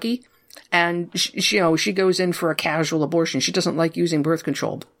Pennsylvania, and she goes in for a casual abortion. She doesn't like using birth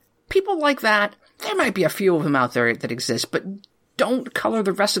control. People like that, there might be a few of them out there that exist, but don't color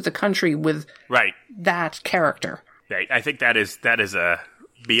the rest of the country with that character. Right. I think that is a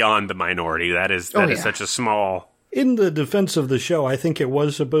beyond the minority. That is such a small. In the defense of the show, I think it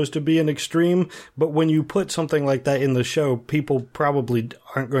was supposed to be an extreme, but when you put something like that in the show, people probably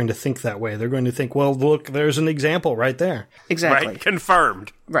aren't going to think that way. They're going to think, well, look, there's an example right there. Exactly. Right.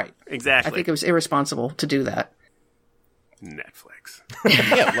 Confirmed. Right. Exactly. I think it was irresponsible to do that. Netflix.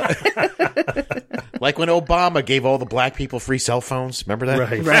 Yeah, like when Obama gave all the black people free cell phones. Remember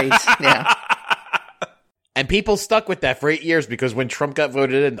that? Right. Yeah. And people stuck with that for 8 years because when Trump got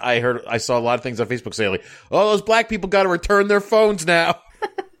voted in, I saw a lot of things on Facebook saying like, "Oh, those black people got to return their phones now."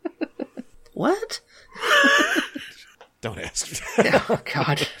 What? Don't ask. Oh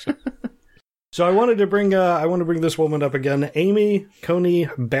God. So I wanted to bring this woman up again, Amy Coney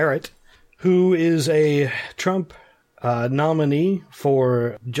Barrett, who is a Trump nominee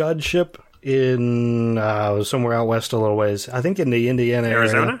for judgeship in somewhere out west a little ways. I think in the Indiana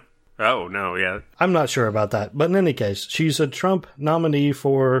Arizona? area. Oh, no, yeah. I'm not sure about that. But in any case, she's a Trump nominee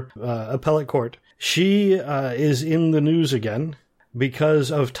for appellate court. She is in the news again because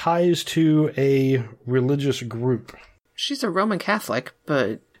of ties to a religious group. She's a Roman Catholic,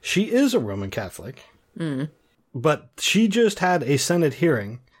 but... She is a Roman Catholic. But she just had a Senate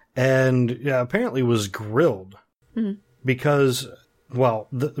hearing and apparently was grilled. Because, well,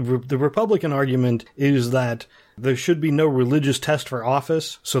 the Republican argument is that there should be no religious test for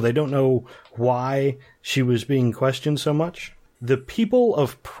office, so they don't know why she was being questioned so much. The People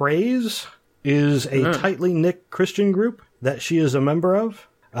of Praise is a tightly knit Christian group that she is a member of.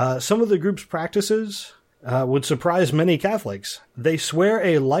 Some of the group's practices would surprise many Catholics. They swear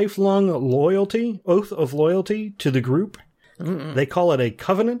a lifelong oath of loyalty to the group. They call it a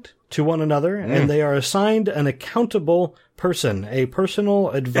covenant to one another, and they are assigned an accountable person, a personal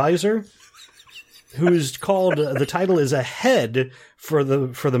advisor, who's called, the title is a head for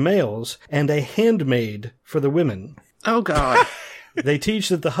the males and a handmaid for the women. Oh, God. They teach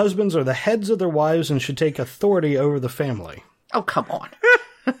that the husbands are the heads of their wives and should take authority over the family. Oh, come on.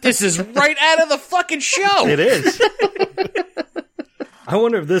 This is right out of the fucking show. It is. I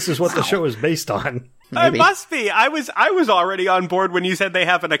wonder if this is what the show is based on. Maybe. It must be. I was already on board when you said they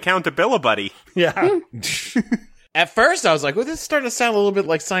have an accountability buddy. Yeah. At first, I was like, well, this is starting to sound a little bit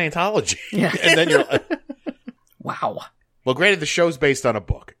like Scientology. Yeah. And then you're like, Wow. well, granted, the show's based on a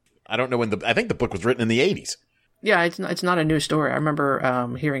book. I don't know when I think the book was written in the 80s. Yeah, it's not a new story. I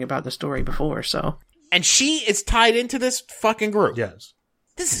remember hearing about the story before, so... And she is tied into this fucking group. Yes.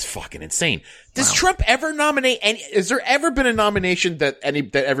 This is fucking insane. Does Trump ever nominate any? Has there ever been a nomination that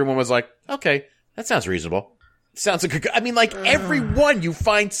everyone was like, okay, that sounds reasonable? Sounds like I mean, like every one you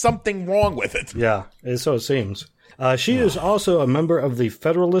find something wrong with it. Yeah, so it seems. She is also a member of the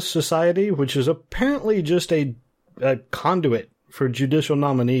Federalist Society, which is apparently just a conduit for judicial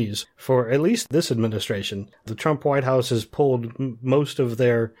nominees for at least this administration. The Trump White House has pulled most of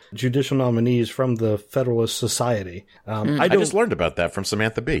their judicial nominees from the Federalist Society. I just learned about that from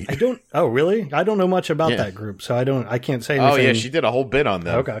Samantha Bee. Oh, really? I don't know much about that group, so I can't say anything. Oh, yeah, she did a whole bit on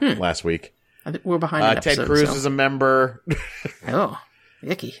them last week. I think we're behind an Ted episode, Cruz so. is a member. Oh,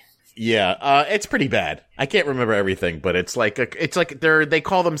 icky. Yeah, it's pretty bad. I can't remember everything, but it's like they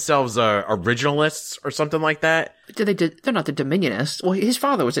call themselves originalists or something like that. They're not the Dominionists. Well, his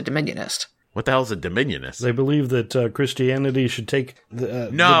father was a Dominionist. What the hell is a Dominionist? They believe that Christianity should take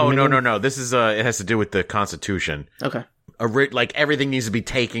the No. This is it has to do with the Constitution. Okay. Like everything needs to be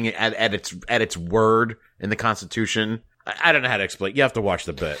taken at its word in the Constitution. I don't know how to explain. You have to watch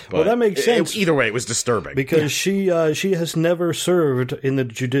the bit. But well, that makes sense. Either way, it was disturbing because she has never served in the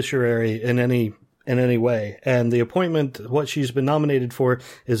judiciary in any way, and the appointment, what she's been nominated for,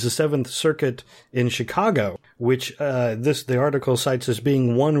 is the 7th Circuit in Chicago, which the article cites as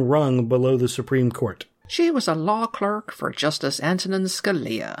being one rung below the Supreme Court. She was a law clerk for Justice Antonin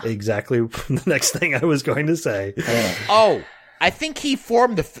Scalia. Exactly the next thing I was going to say. Oh, I think he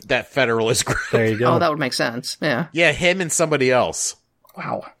formed that Federalist group. There you go. Oh, that would make sense. Yeah. Yeah, him and somebody else.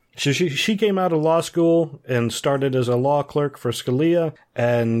 Wow. So she came out of law school and started as a law clerk for Scalia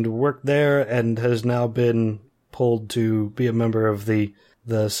and worked there and has now been pulled to be a member of the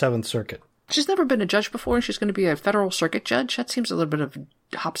Seventh Circuit. She's never been a judge before, and she's going to be a federal circuit judge. That seems a little bit of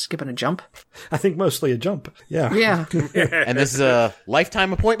hop, skip, and a jump. I think mostly a jump. Yeah. Yeah. And this is a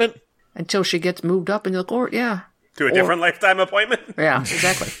lifetime appointment? Until she gets moved up in the court, yeah. To a different lifetime appointment? Yeah,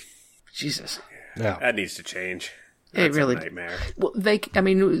 exactly. Jesus. Yeah. That needs to change. It really, a nightmare. Well,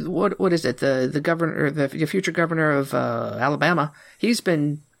 what is it? The governor, or the future governor of Alabama, he's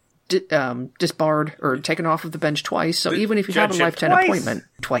been disbarred or taken off of the bench twice. So even if you have a lifetime appointment,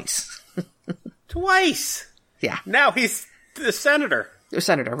 twice. Twice. Yeah. Now he's the senator. The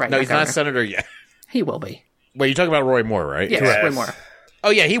senator, right? No, he's not governor. a senator yet. He will be. Wait, you're talking about Roy Moore, right? Yes, Yes. way more. Oh,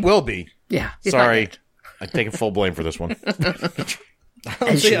 yeah, he will be. Yeah. he's Sorry. not I'm taking full blame for this one. I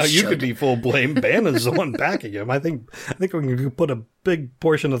don't see how you could be full blame. Bannon's the one backing him. I think we can put a big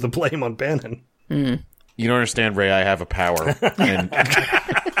portion of the blame on Bannon. You don't understand, Ray. I have a power. And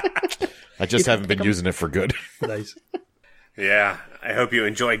I just haven't been using it for good. Nice. Yeah. I hope you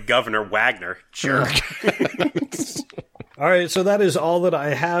enjoy Governor Wagner. Sure. All right, so that is all that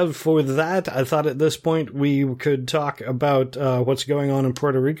I have for that. I thought at this point we could talk about what's going on in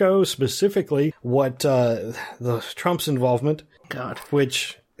Puerto Rico, specifically what the Trump's involvement. God.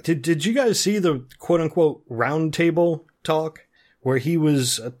 Which did you guys see the quote unquote round table talk where it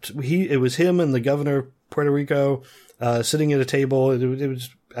was him and the governor of Puerto Rico sitting at a table. It was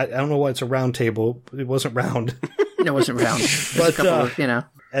I don't know why it's a round table. It wasn't round. It wasn't round. But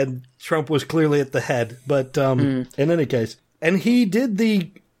And Trump was clearly at the head. But in any case, and he did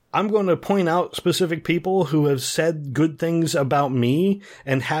I'm going to point out specific people who have said good things about me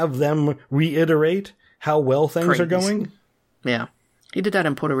and have them reiterate how well things are going. Yeah. He did that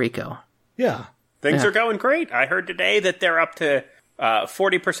in Puerto Rico. Yeah. Things are going great. I heard today that they're up to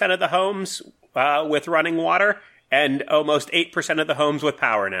 40% of the homes with running water and almost 8% of the homes with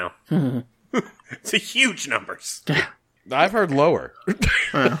power now. It's a huge numbers. I've heard lower.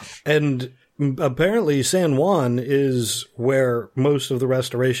 And apparently San Juan is where most of the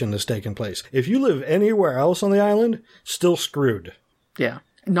restoration has taken place. If you live anywhere else on the island, still screwed. Yeah.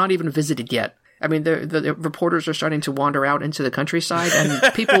 Not even visited yet. I mean, the reporters are starting to wander out into the countryside,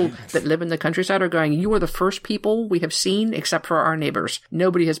 and people that live in the countryside are going, you are the first people we have seen except for our neighbors.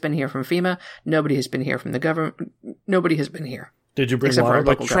 Nobody has been here from FEMA. Nobody has been here from the government. Nobody has been here. Did you bring Except for water? our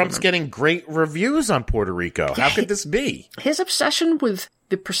But local Trump's government. getting great reviews on Puerto Rico. How could this be? His obsession with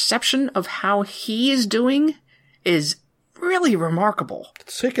the perception of how he is doing is really remarkable.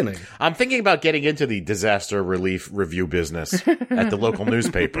 Sickening. I'm thinking about getting into the disaster relief review business at the local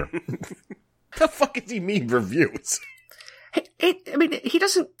newspaper. The fuck does he mean reviews? He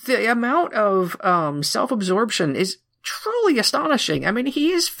doesn't. The amount of self-absorption is truly astonishing. I mean,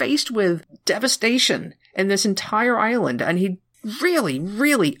 he is faced with devastation in this entire island, and he really,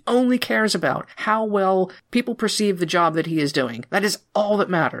 really only cares about how well people perceive the job that he is doing. That is all that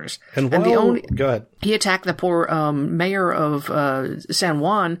matters. And go ahead. He attacked the poor mayor of San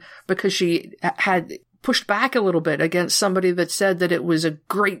Juan because she had pushed back a little bit against somebody that said that it was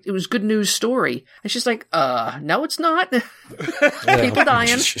good news story. And she's like, no, it's not. People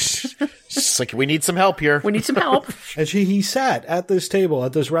dying. It's like, we need some help here. We need some help. And he sat at this table,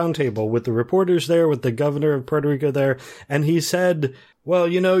 at this round table, with the reporters there, with the governor of Puerto Rico there, and he said, well,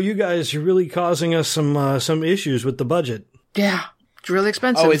 you guys are really causing us some issues with the budget. Yeah. It's really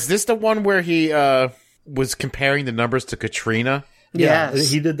expensive. Oh, is this the one where he was comparing the numbers to Katrina? Yeah, Yes.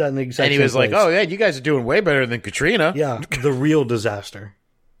 he did that in the exact And he same was like, place. oh, yeah, you guys are doing way better than Katrina. Yeah, the real disaster.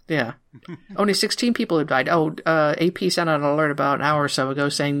 Yeah. Only 16 people have died. Oh, AP sent out an alert about an hour or so ago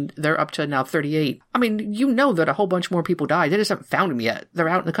saying they're up to now 38. I mean, you know that a whole bunch more people died. They just haven't found them yet. They're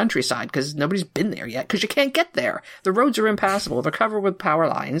out in the countryside because nobody's been there yet because you can't get there. The roads are impassable. They're covered with power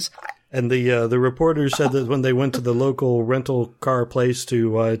lines. And the reporters said that when they went to the local rental car place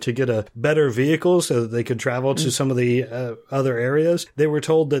to get a better vehicle so that they could travel to some of the other areas, they were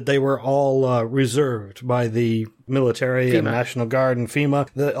told that they were all reserved by the military and National Guard and FEMA.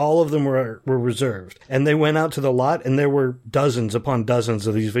 That all of them were reserved. And they went out to the lot, and there were dozens upon dozens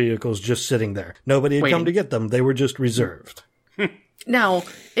of these vehicles just sitting there. Nobody had come to get them. They were just reserved. Now,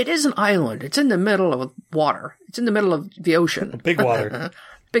 it is an island. It's in the middle of water. It's in the middle of the ocean. Big water.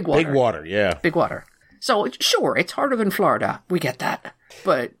 Big water. Big water, yeah. Big water. So, sure, it's harder than Florida. We get that.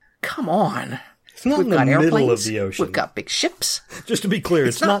 But, come on. It's not in the middle of the ocean. We've got big ships. Just to be clear,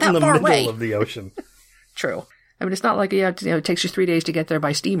 it's not that in the far middle away. of the ocean. true. I mean, it's not like it takes you 3 days to get there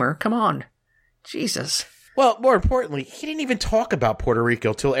by steamer. Come on. Jesus. Well, more importantly, he didn't even talk about Puerto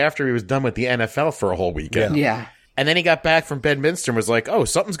Rico till after he was done with the NFL for a whole weekend. Yeah. And then he got back from Bedminster and was like, oh,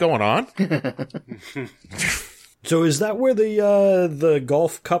 something's going on? So is that where the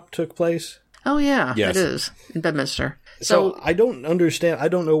Golf Cup took place? Oh, yeah. Yes. It is. In Bedminster. So I don't understand. I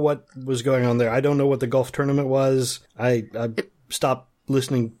don't know what was going on there. I don't know what the golf tournament was. I stopped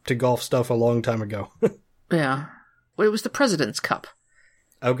listening to golf stuff a long time ago. Yeah. Well, it was the President's Cup.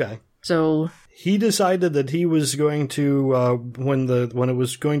 Okay. So he decided that he was going to when it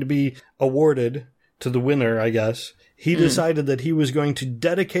was going to be awarded to the winner, I guess, he decided that he was going to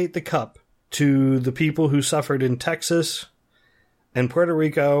dedicate the cup to the people who suffered in Texas and Puerto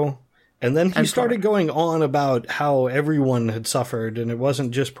Rico. And then he started going on about how everyone had suffered, and it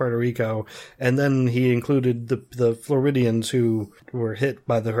wasn't just Puerto Rico. And then he included the Floridians who were hit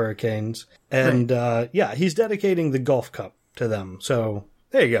by the hurricanes. And, he's dedicating the Golf Cup to them. So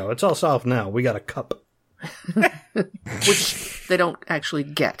there you go. It's all solved now. We got a cup. Which they don't actually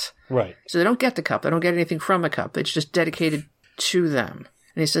get. Right. So they don't get the cup. They don't get anything from a cup. It's just dedicated to them.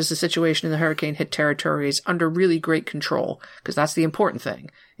 And he says the situation in the hurricane hit territory is under really great control, because that's the important thing,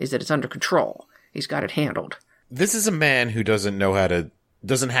 is that it's under control. He's got it handled. This is a man who doesn't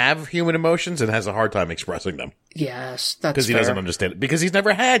have human emotions and has a hard time expressing them. Yes, that's because he doesn't understand it. Because he's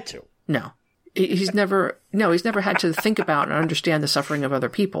never had to. No. He's never had to think about and understand the suffering of other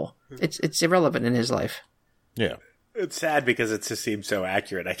people. It's irrelevant in his life. Yeah. It's sad because it just seems so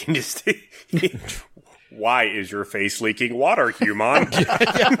accurate. I can just... Why is your face leaking water, human?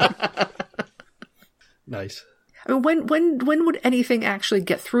 Nice. I mean, when would anything actually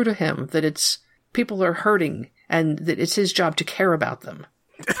get through to him that it's people are hurting and that it's his job to care about them?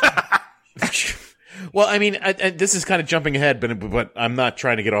 Well, I mean, this is kind of jumping ahead, but I'm not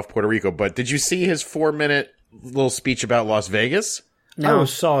trying to get off Puerto Rico. But did you see his 4-minute little speech about Las Vegas? No. I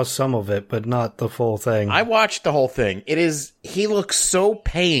saw some of it, but not the full thing. I watched the whole thing. He looks so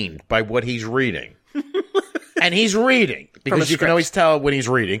pained by what he's reading. And he's reading, because you can always tell when he's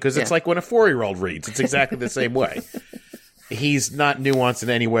reading, because it's like when a 4-year-old reads. It's exactly the same way. He's not nuanced in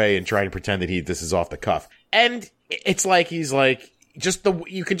any way and trying to pretend that this is off the cuff. And it's like he's like,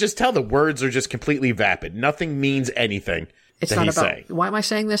 you can just tell the words are just completely vapid. Nothing means anything. It's not about, why am I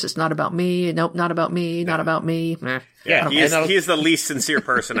saying this? It's not about me. Nope, not about me. Not about me. Yeah, he is the least sincere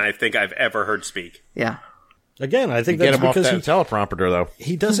person I think I've ever heard speak. Yeah. Again, I think that's because get him off that teleprompter, though.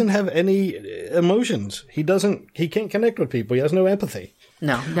 He doesn't have any emotions. He can't connect with people. He has no empathy.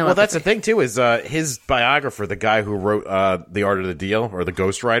 No Well, empathy. that's the thing, too, is his biographer, the guy who wrote The Art of the Deal, or the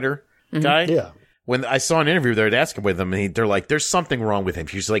ghostwriter guy. Yeah. When I saw an interview, they'd ask him with him, and they're like, there's something wrong with him.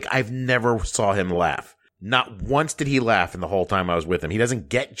 She's like, I've never saw him laugh. Not once did he laugh in the whole time I was with him. He doesn't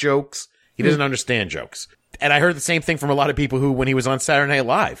get jokes. He doesn't understand jokes. And I heard the same thing from a lot of people who, when he was on Saturday Night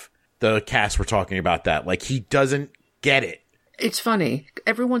Live, the cast were talking about that. Like, he doesn't get it. It's funny.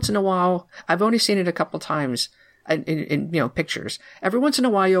 Every once in a while, I've only seen it a couple times in pictures. Every once in a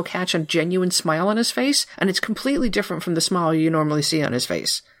while, you'll catch a genuine smile on his face, and it's completely different from the smile you normally see on his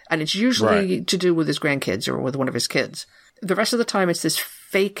face. And it's usually to do with his grandkids or with one of his kids. The rest of the time, it's this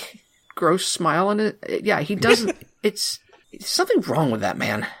fake, gross smile on it. Yeah, he doesn't. It's something wrong with that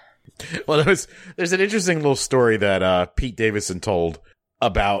man. Well, there's an interesting little story that Pete Davidson told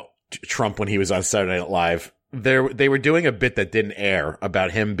about Trump when he was on Saturday Night Live. They were doing a bit that didn't air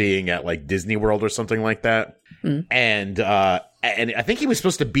about him being at like Disney World or something like that. And I think he was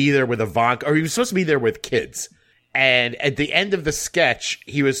supposed to be there with Ivanka, or he was supposed to be there with kids. And at the end of the sketch,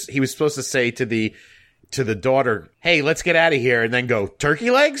 he was supposed to say to the daughter, "Hey, let's get out of here," and then go,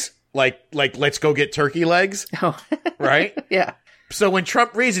 "Turkey legs?" Like let's go get turkey legs. Oh. Right? Yeah. So when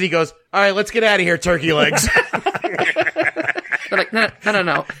Trump reads it, he goes, "All right, let's get out of here, turkey legs." They're like,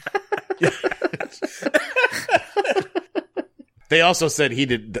 no. They also said he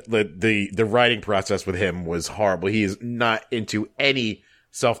did the writing process with him was horrible. He is not into any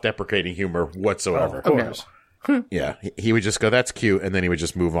self-deprecating humor whatsoever. Oh, of course. Yeah, he would just go, "That's cute," and then he would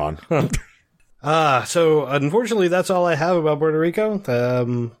just move on. So unfortunately, that's all I have about Puerto Rico.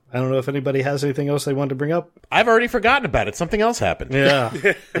 I don't know if anybody has anything else they want to bring up. I've already forgotten about it. Something else happened. Yeah,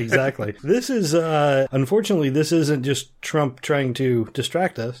 exactly. This is, unfortunately, this isn't just Trump trying to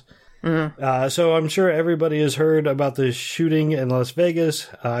distract us. Mm-hmm. So I'm sure everybody has heard about the shooting in Las Vegas.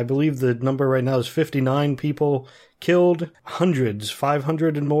 I believe the number right now is 59 people killed, hundreds,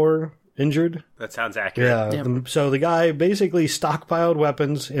 500 and more injured. That sounds accurate. Yeah. Yep. So the guy basically stockpiled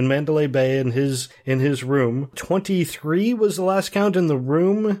weapons in Mandalay Bay in his room. 23 was the last count in the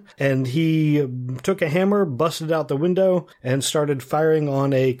room, and he took a hammer, busted out the window, and started firing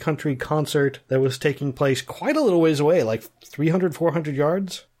on a country concert that was taking place quite a little ways away, like 300, 400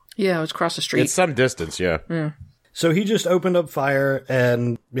 yards. Yeah, it was across the street. It's some distance, yeah. So he just opened up fire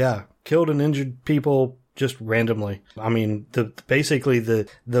and, killed and injured people just randomly. I mean, basically the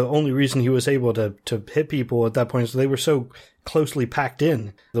only reason he was able to hit people at that point is they were so closely packed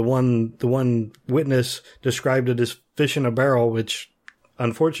in. The one witness described it as fish in a barrel, which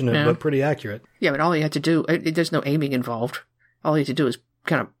unfortunate but pretty accurate. Yeah, but all he had to do, there's no aiming involved. All he had to do is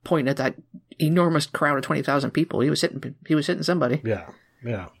kind of point at that enormous crowd of 20,000 people. He was hitting somebody. Yeah.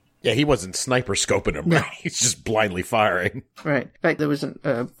 Yeah, he wasn't sniper scoping him, right? He's just blindly firing. Right. In fact, there was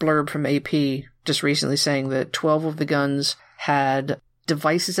a blurb from AP just recently saying that 12 of the guns had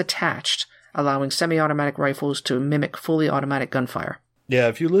devices attached, allowing semi-automatic rifles to mimic fully automatic gunfire. Yeah,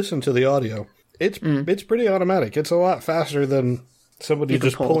 if you listen to the audio, it's pretty automatic. It's a lot faster than somebody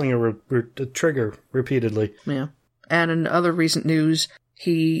just pulling a trigger repeatedly. Yeah. And in other recent news,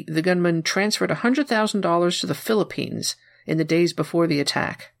 the gunman transferred $100,000 to the Philippines in the days before the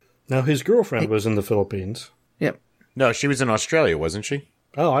attack. Now, his girlfriend was in the Philippines. Yep. No, she was in Australia, wasn't she?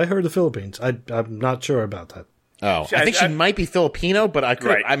 Oh, I heard the Philippines. I'm not sure about that. Oh, I think she might be Filipino, but I could.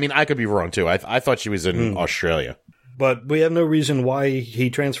 Right. I mean, I could be wrong too. I thought she was in Australia. But we have no reason why he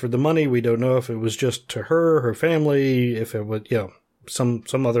transferred the money. We don't know if it was just to her family, if it was,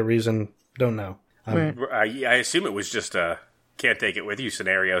 some other reason. Don't know. I assume it was just a can't take it with you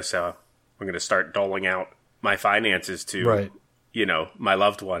scenario. So I'm going to start doling out my finances to, my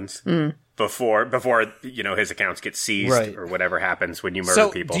loved ones before his accounts get seized or whatever happens when you murder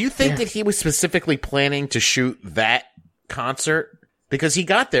people. Do you think that he was specifically planning to shoot that concert? Because he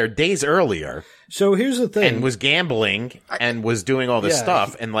got there days earlier. So here's the thing. And was gambling and was doing all this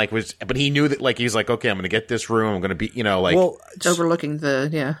stuff but he knew that he was like, okay, I'm going to get this room. I'm going to be, it's overlooking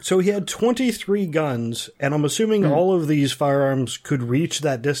So he had 23 guns, and I'm assuming all of these firearms could reach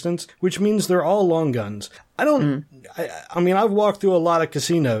that distance, which means they're all long guns. I mean, I've walked through a lot of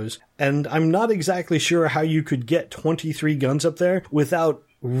casinos, and I'm not exactly sure how you could get 23 guns up there without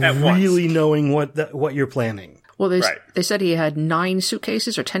really knowing what you're planning. Well, they said he had 9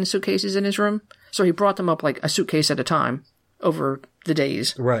 suitcases or 10 suitcases in his room, so he brought them up like a suitcase at a time over the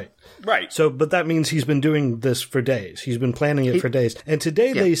days. Right. So, but that means he's been doing this for days. He's been planning it for days. And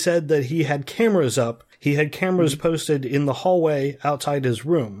today they said that he had cameras up. He had cameras posted in the hallway outside his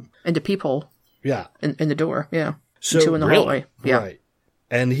room. And the peephole. Yeah. In the door, yeah. So, and 2 in the hallway. Yeah. Right.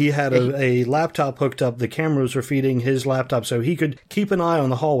 And he had a laptop hooked up. The cameras were feeding his laptop so he could keep an eye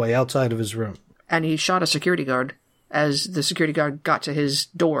on the hallway outside of his room. And he shot a security guard. As the security guard got to his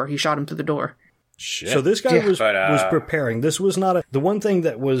door, he shot him through the door. Shit. So this guy was preparing. This was not the one thing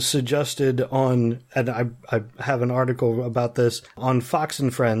that was suggested on, and I have an article about this, on Fox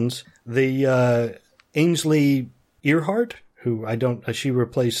and Friends, the Ainsley Earhart, who she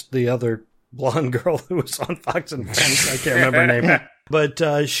replaced the other blonde girl who was on Fox and Friends. I can't remember her name.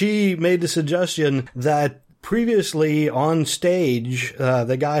 But she made the suggestion that previously on stage,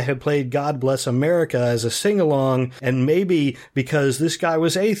 the guy had played God Bless America as a sing-along, and maybe because this guy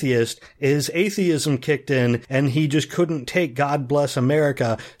was atheist, his atheism kicked in, and he just couldn't take God Bless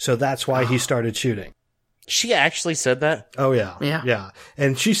America, so that's why he started shooting. She actually said that? Oh, yeah. Yeah.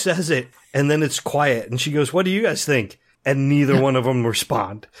 And she says it, and then it's quiet, and she goes, "What do you guys think?" And neither one of them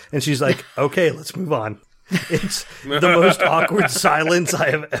respond. And she's like, "Okay, let's move on." It's the most awkward silence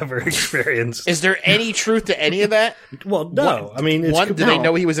I have ever experienced. Is there any truth to any of that? Well, no. I mean, did they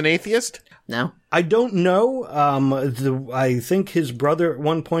know he was an atheist? No. I don't know. I think his brother at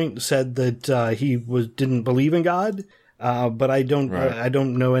one point said that he didn't believe in God. But I don't. I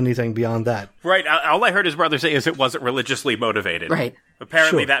don't know anything beyond that. Right. All I heard his brother say is it wasn't religiously motivated. Right.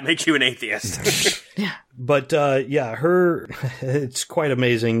 Apparently, that makes you an atheist. Yeah. But it's quite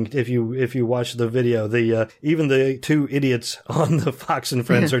amazing if you watch the video. Even the 2 idiots on the Fox and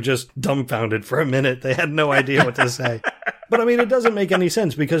Friends are just dumbfounded for a minute. They had no idea what to say. But I mean, it doesn't make any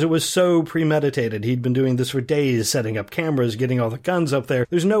sense because it was so premeditated. He'd been doing this for days, setting up cameras, getting all the guns up there.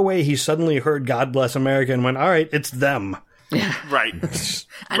 There's no way he suddenly heard "God Bless America" and went, "All right, it's them." Yeah. Right.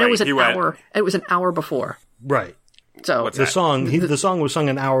 And it was an hour. It was an hour before. Right. So the song was sung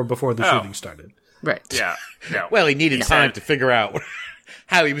an hour before the shooting started. Right. Yeah. No. Well, he needed time to figure out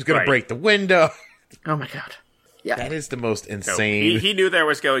how he was going to break the window. Oh my God. Yeah. That is the most insane. So he knew there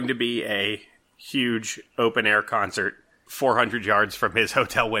was going to be a huge open air concert 400 yards from his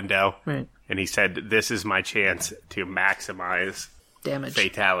hotel window. Right. And he said, "This is my chance to maximize damage.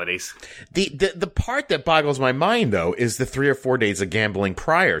 Fatalities. The part that boggles my mind, though, is the 3 or 4 days of gambling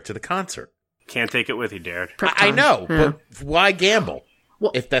prior to the concert. Can't take it with you, Jared. I know, but why gamble?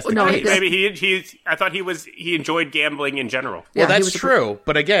 Well, if that's the no, case. Maybe I thought he enjoyed gambling in general. Well, Yeah, that's true,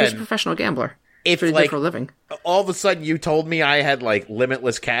 but again, he's a professional gambler. if That's what he did like for a living. all of a sudden you told me I had like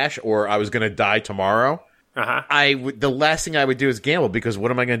limitless cash or I was going to die tomorrow, the last thing I would do is gamble because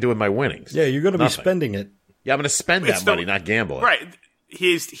what am I going to do with my winnings? Yeah, you're going to be Nothing. spending it. Yeah, I'm going to spend that money, not gamble it. Right.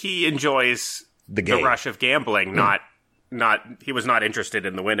 He enjoys The the game. rush of gambling, not he was not interested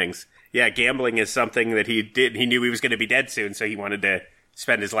in the winnings. Yeah, gambling is something that he did. He knew he was going to be dead soon, so he wanted to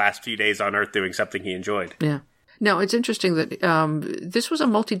spend his last few days on Earth doing something he enjoyed. Yeah. No, it's interesting that this was a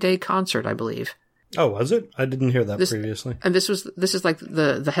multi-day concert, I believe. Oh, was it? I didn't hear that previously. And this is like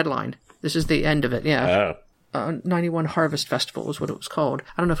the headline. This is the end of it, yeah. 91 Harvest Festival was what it was called.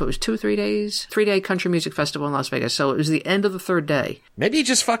 I don't know if it was 2 or 3 days. 3-day country music festival in Las Vegas. So it was the end of the third day. Maybe he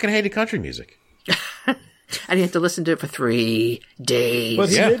just fucking hated country music. And he had to listen to it for 3 days. But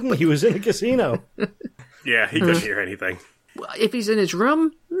he didn't. He was in a casino. Yeah, he couldn't hear anything. Well, if he's in his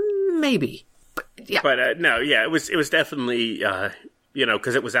room, maybe. But yeah. But no, yeah, it was definitely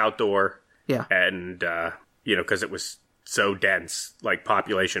because it was outdoor. Yeah. And because it was so dense, like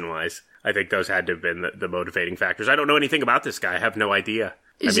population wise. I think those had to have been the motivating factors. I don't know anything about this guy. I have no idea.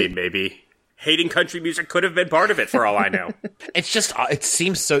 Maybe hating country music could have been part of it for all I know. It's just, it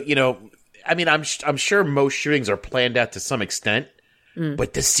seems so, I mean, I'm sure most shootings are planned out to some extent,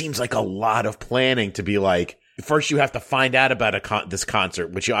 but this seems like a lot of planning to be like, first you have to find out about this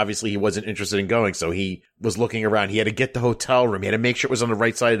concert, which obviously he wasn't interested in going, so he was looking around. He had to get the hotel room. He had to make sure it was on the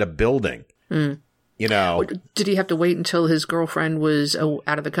right side of the building. Did he have to wait until his girlfriend was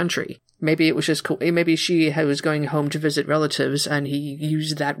out of the country? Maybe it was just maybe she was going home to visit relatives, and he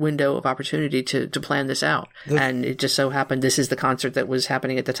used that window of opportunity to plan this out. And it just so happened this is the concert that was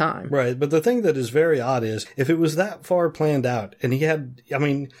happening at the time. Right, but the thing that is very odd is if it was that far planned out, and he had, I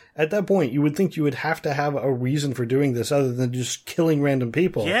mean, at that point you would think you would have to have a reason for doing this other than just killing random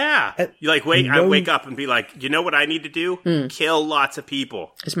people. Yeah, you like I wake up and be like, you know what I need to do? Kill lots of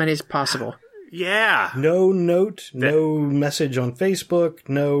people, as many as possible. Yeah. No note, no message on Facebook,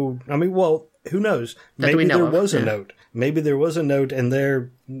 who knows? Maybe there was a note. Maybe there was a note and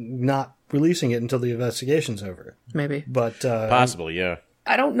they're not releasing it until the investigation's over. Maybe. But possibly, yeah.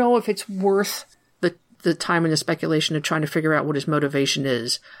 I don't know if it's worth the time and the speculation of trying to figure out what his motivation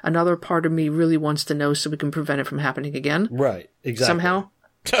is. Another part of me really wants to know so we can prevent it from happening again. Right, exactly. Somehow.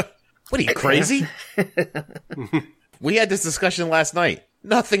 What are you, crazy? We had this discussion last night.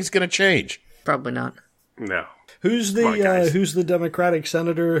 Nothing's going to change. Probably not. No. Who's the Democratic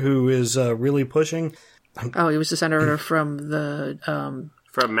senator who is really pushing? Oh, he was the senator from the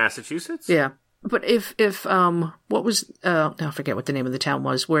from Massachusetts? Yeah. But if what was I forget what the name of the town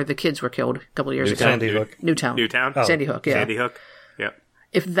was where the kids were killed a couple of years ago. Sandy Hook. Newtown. Oh. Sandy Hook, yeah. Sandy Hook. Yeah.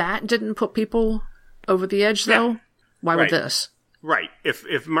 If that didn't put people over the edge though, why would this? Right.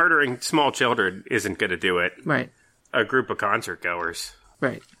 If murdering small children isn't going to do it. Right. A group of concert goers.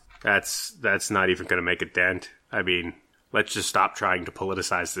 Right. That's not even going to make a dent. I mean, let's just stop trying to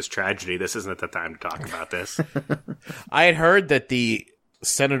politicize this tragedy. This isn't the time to talk about this. I had heard that the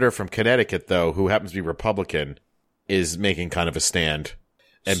senator from Connecticut, though, who happens to be Republican, is making kind of a stand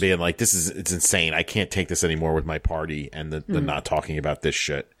and being like, it's insane. I can't take this anymore with my party and the not talking about this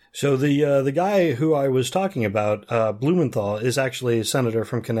shit. So the guy who I was talking about, Blumenthal, is actually a senator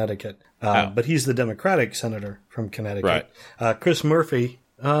from Connecticut. But he's the Democratic senator from Connecticut. Right. Chris Murphy.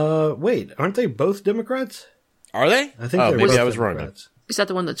 Wait, aren't they both Democrats? Are they? I think they're both I was wrong. Democrats. Is that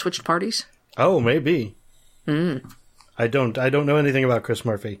the one that switched parties? Oh, maybe. I don't know anything about Chris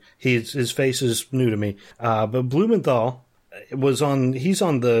Murphy. His face is new to me. But Blumenthal he's on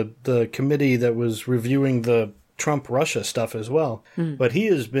the committee that was reviewing the Trump-Russia stuff as well. But he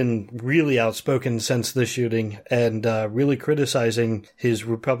has been really outspoken since the shooting and really criticizing his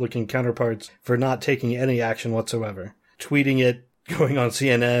Republican counterparts for not taking any action whatsoever. Tweeting it, going on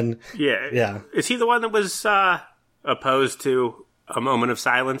CNN. Yeah. Is he the one that was opposed to a moment of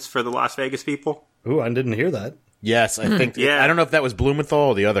silence for the Las Vegas people? Ooh, I didn't hear that. Yes, I think. I don't know if that was Blumenthal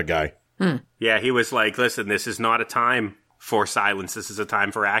or the other guy. Yeah, he was like, listen, this is not a time for silence. This is a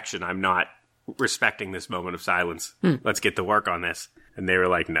time for action. I'm not respecting this moment of silence. Let's get to work on this. And they were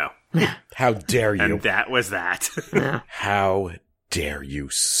like, no. How dare you? And that was that. How dare you,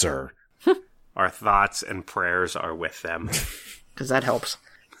 sir? Our thoughts and prayers are with them. Because that helps.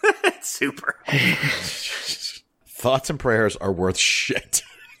 Super. Thoughts and prayers are worth shit.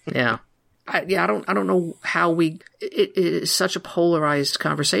 Yeah. I don't know how it is such a polarized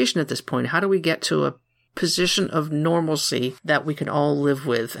conversation at this point. How do we get to position of normalcy that we can all live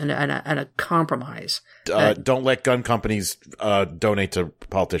with and a compromise. Don't let gun companies donate to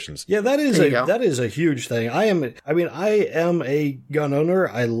politicians. Yeah, that is a huge thing. I am a gun owner.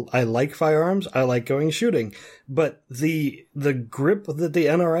 I like firearms. I like going shooting. But the grip that the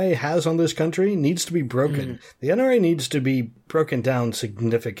NRA has on this country needs to be broken. The NRA needs to be broken down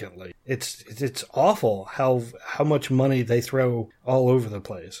significantly. It's awful how much money they throw all over the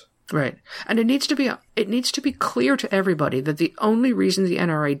place. Right. And it needs to be clear to everybody that the only reason the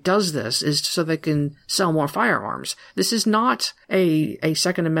NRA does this is so they can sell more firearms. This is not a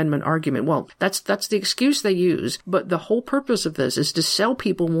Second Amendment argument. Well, that's the excuse they use, but the whole purpose of this is to sell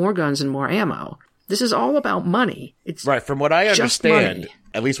people more guns and more ammo. This is all about money. It's right. From what I understand, money.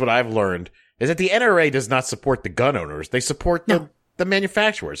 At least what I've learned, is that the NRA does not support the gun owners. They support the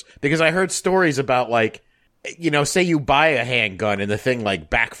manufacturers. Because I heard stories about, like, say you buy a handgun and the thing, like,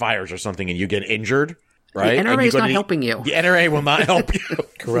 backfires or something and you get injured, right? The NRA is not helping you. The NRA will not help you.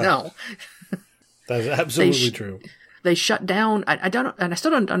 Correct. No. That's absolutely true. They shut down, I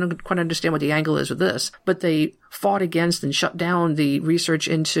still don't quite understand what the angle is with this, but they fought against and shut down the research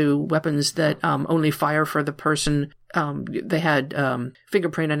into weapons that only fire for the person. They had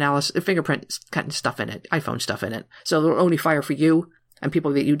fingerprint analysis, fingerprint kind of stuff in it, iPhone stuff in it. So they'll only fire for you and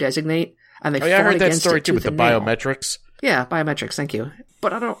people that you designate. And they I heard that story too with the biometrics. Yeah, biometrics, thank you.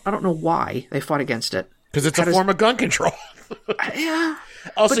 But I don't know why they fought against it. Because it's a form of gun control. Yeah.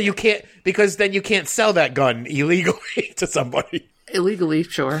 Also, you can't, because then you can't sell that gun illegally to somebody. Illegally,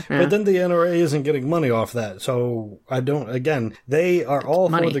 sure. Yeah. But then the NRA isn't getting money off that. So they are all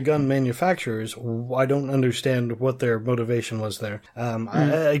for the gun manufacturers. I don't understand what their motivation was there.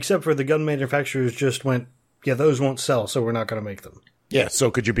 Except for the gun manufacturers just went, yeah, those won't sell, so we're not going to make them. Yeah,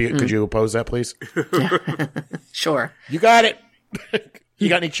 so could you oppose that, please? Sure. You got it. You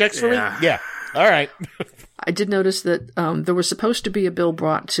got any checks for me? Yeah. All right. I did notice that there was supposed to be a bill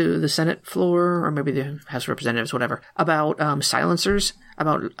brought to the Senate floor, or maybe the House of Representatives, whatever, about silencers,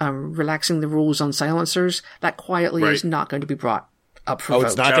 about relaxing the rules on silencers. That quietly is not going to be brought up for vote.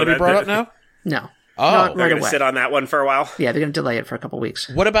 It's not going to be brought up now? No. Oh, they're going to sit on that one for a while? Yeah, they're going to delay it for a couple of weeks.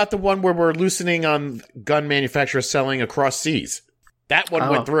 What about the one where we're loosening on gun manufacturers selling across seas? That one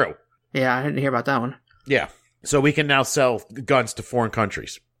went through. Yeah, I didn't hear about that one. Yeah. So we can now sell guns to foreign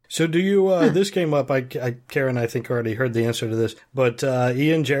countries. So do you, this came up, Karen, I think already heard the answer to this, but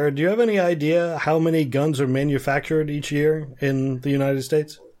Ian, Jared, do you have any idea how many guns are manufactured each year in the United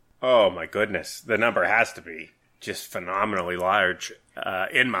States? Oh my goodness. The number has to be just phenomenally large,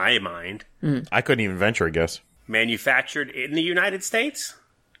 in my mind. I couldn't even venture a guess. Manufactured in the United States?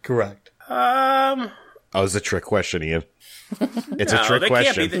 Correct. Oh, it's a trick question, Ian. It's a trick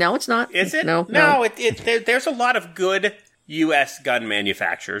question. No, it's not. Is it? No. There's a lot of good U.S. gun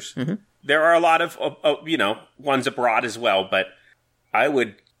manufacturers. Mm-hmm. There are a lot of, ones abroad as well, but I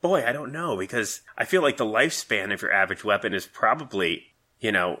don't know, because I feel like the lifespan of your average weapon is probably,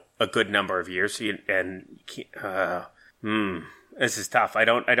 a good number of years. This is tough. I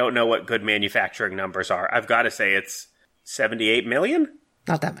don't know what good manufacturing numbers are. I've got to say it's 78 million?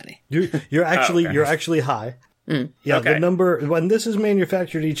 Not that many. You're actually high. Yeah, okay. The number, when this is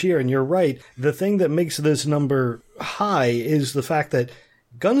manufactured each year, and you're right, the thing that makes this number high is the fact that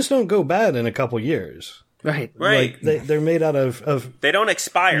guns don't go bad in a couple years. Right. Like they're made out of... They don't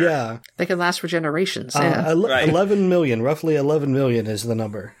expire. Yeah. They can last for generations. Yeah. 11 million, roughly 11 million is the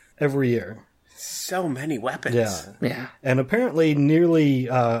number every year. So many weapons. Yeah. And apparently nearly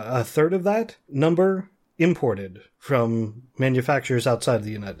a third of that number imported from manufacturers outside of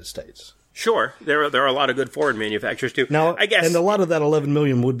the United States. Sure, there are a lot of good foreign manufacturers too. Now, I guess, and a lot of that 11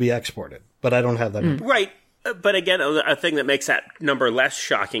 million would be exported, but I don't have that number. Right, but again, a thing that makes that number less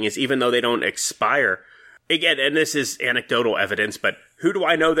shocking is even though they don't expire, again, and this is anecdotal evidence, but who do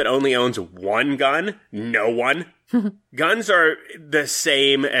I know that only owns one gun? No one. Guns are the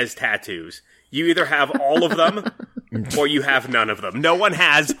same as tattoos. You either have all of them or you have none of them. No one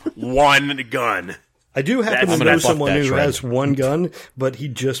has one gun. I do happen to know someone who has one gun, but he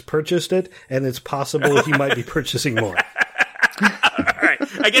just purchased it, and it's possible he might be purchasing more. All right.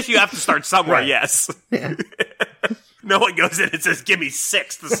 I guess you have to start somewhere, right. Yes. Yeah. No one goes in and says, give me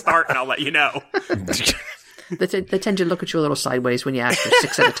 6 to start, and I'll let you know. They tend to look at you a little sideways when you ask for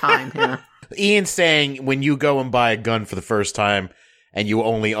 6 at a time. Yeah. Ian's saying when you go and buy a gun for the first time, and you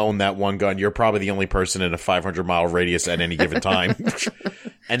only own that one gun, you're probably the only person in a 500-mile radius at any given time.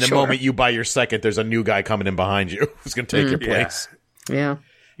 And the moment you buy your second, there's a new guy coming in behind you who's going to take your place. Yeah.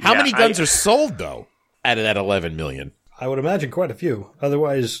 How many guns are sold, though, out of that 11 million? I would imagine quite a few.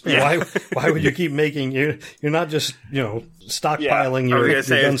 Otherwise, why would you keep making you're not just stockpiling your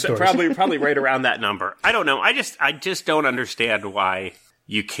gun stores? Probably right around that number. I don't know. I just don't understand why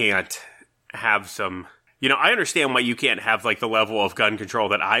you can't have some. I understand why you can't have like the level of gun control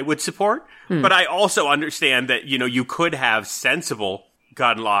that I would support, but I also understand that you could have sensible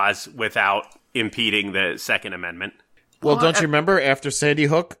gun laws without impeding the Second Amendment. Well, don't you remember after Sandy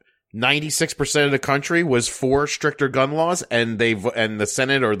Hook? 96% of the country was for stricter gun laws, and the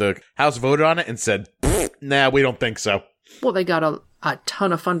Senate or the House voted on it and said, "Nah, we don't think so." Well, they got a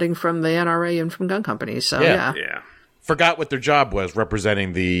ton of funding from the NRA and from gun companies, so yeah. Forgot what their job was,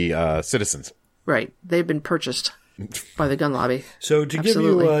 representing the citizens. Right, they've been purchased by the gun lobby. So to give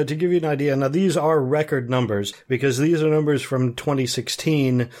you an idea, now these are record numbers because these are numbers from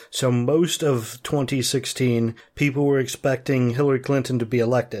 2016. So most of 2016, people were expecting Hillary Clinton to be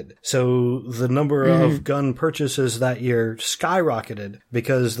elected. So the number of gun purchases that year skyrocketed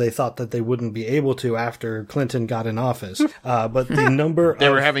because they thought that they wouldn't be able to after Clinton got in office. But the number they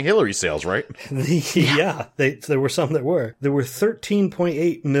were having Hillary sales, right? There were some that were. There were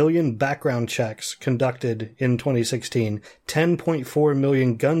 13.8 million background checks conducted in 2016. 10.4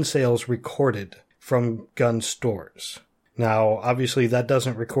 million gun sales recorded from gun stores. Now, obviously, that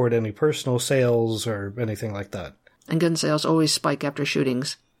doesn't record any personal sales or anything like that. And gun sales always spike after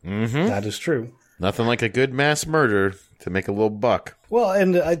shootings. Mm-hmm. That is true. Nothing like a good mass murder to make a little buck. Well,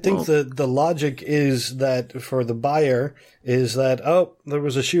 and I think the logic is that for the buyer is that, there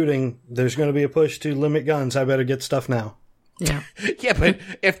was a shooting, there's going to be a push to limit guns, I better get stuff now. Yeah. Yeah, but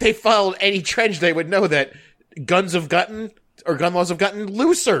if they followed any trend, they would know that guns have gotten, or gun laws have gotten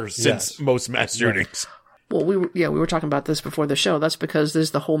looser since most mass shootings. Well, we were talking about this before the show. That's because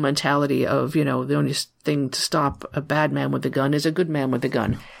there's the whole mentality of, the only thing to stop a bad man with a gun is a good man with a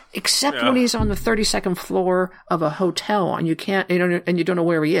gun. Except when he's on the 32nd floor of a hotel and you don't know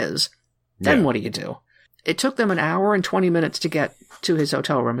where he is. Then what do? It took them an hour and 20 minutes to get to his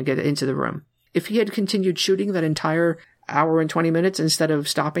hotel room and get into the room. If he had continued shooting that entire hour and 20 minutes instead of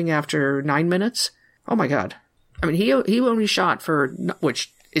stopping after 9 minutes, oh my God. I mean, he only shot for,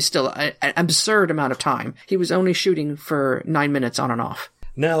 which is still an absurd amount of time. He was only shooting for 9 minutes on and off.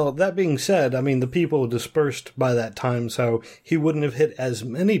 Now, that being said, I mean, the people dispersed by that time, so he wouldn't have hit as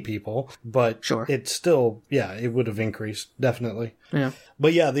many people, but it's still, it would have increased, definitely. Yeah.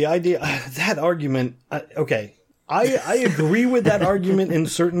 But the idea, that argument, okay. I agree with that argument in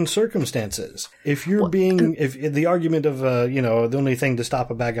certain circumstances. If the argument of, the only thing to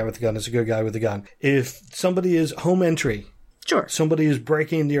stop a bad guy with a gun is a good guy with a gun. If somebody is home entry, somebody is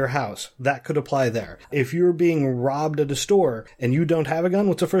breaking into your house, that could apply there. If you're being robbed at a store and you don't have a gun,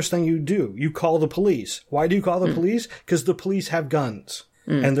 what's the first thing you do? You call the police. Why do you call the police? Because the police have guns.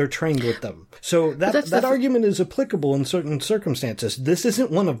 And they're trained with them. So that argument is applicable in certain circumstances. This isn't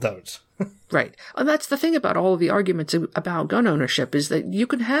one of those. Right. And that's the thing about all of the arguments about gun ownership is that you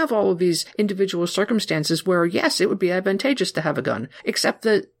can have all of these individual circumstances where, yes, it would be advantageous to have a gun, except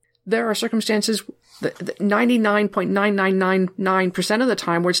that there are circumstances 99.9999% of the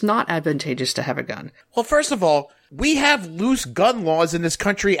time where it's not advantageous to have a gun. Well, first of all, we have loose gun laws in this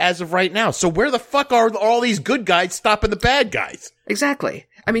country as of right now. So where the fuck are all these good guys stopping the bad guys? Exactly.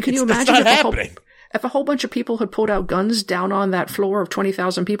 I mean, can you imagine if a whole bunch of people had pulled out guns down on that floor of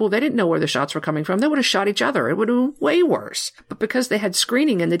 20,000 people, they didn't know where the shots were coming from. They would have shot each other. It would have been way worse. But because they had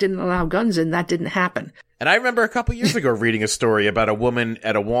screening and they didn't allow guns in, that didn't happen. And I remember a couple years ago reading a story about a woman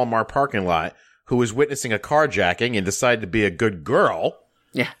at a Walmart parking lot who was witnessing a carjacking and decided to be a good girl.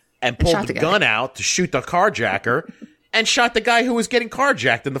 Yeah. And pulled the gun out to shoot the carjacker and shot the guy who was getting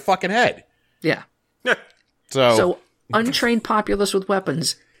carjacked in the fucking head. Yeah. So untrained populace with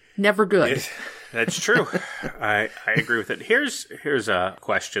weapons, never good. That's true. I agree with it. Here's a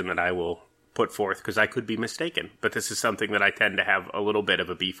question that I will put forth because I could be mistaken, but this is something that I tend to have a little bit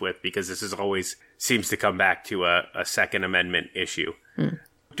of a beef with because this is always seems to come back to a Second Amendment issue.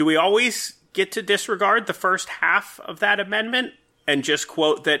 Do we always get to disregard the first half of that amendment and just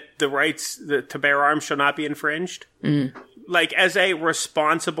quote that the rights to bear arms shall not be infringed? Like, as a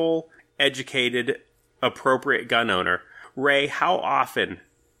responsible, educated, appropriate gun owner, Ray, how often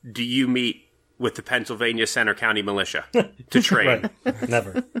do you meet with the Pennsylvania Center County Militia to train? Right.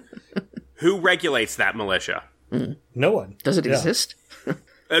 Never. Who regulates that militia? No one. Does it exist?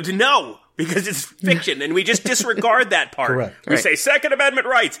 No, because it's fiction, and we just disregard that part. Correct. We say Second Amendment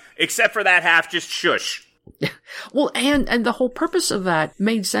rights, except for that half, just shush. Well, and the whole purpose of that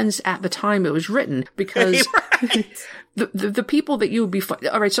made sense at the time it was written, because the people that you would be...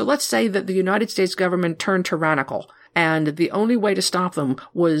 All right, so let's say that the United States government turned tyrannical, And the only way to stop them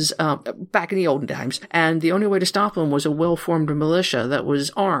was, back in the olden times, and the only way to stop them was a well-formed militia that was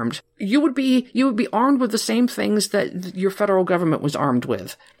armed. You would be armed with the same things that your federal government was armed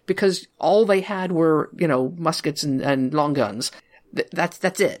with, because all they had were, muskets and long guns.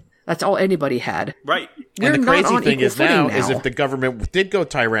 That's it. That's all anybody had. Right. And the crazy thing is now is if the government did go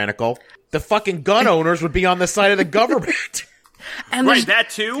tyrannical, the fucking gun owners would be on the side of the government. And right, that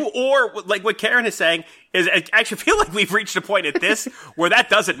too. Or, like what Karen is saying, is I actually feel like we've reached a point at this where that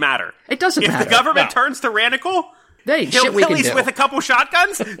doesn't matter. It doesn't matter. If the government turns tyrannical, hillbillies with a couple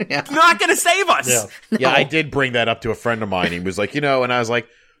shotguns, not going to save us. Yeah. No. Yeah, I did bring that up to a friend of mine. He was like, and I was like,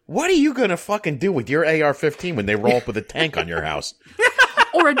 what are you going to fucking do with your AR-15 when they roll up with a tank on your house?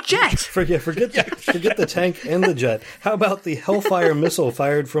 Or a jet. Forget the tank and the jet. How about the Hellfire missile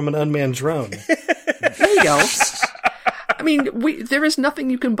fired from an unmanned drone? There you go. I mean, there is nothing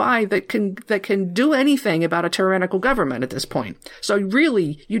you can buy that can do anything about a tyrannical government at this point. So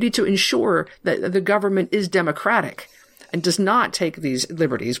really, you need to ensure that the government is democratic and does not take these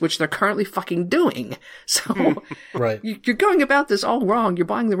liberties, which they're currently fucking doing. So right. You're going about this all wrong. You're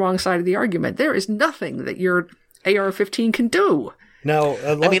buying the wrong side of the argument. There is nothing that your AR-15 can do. Now,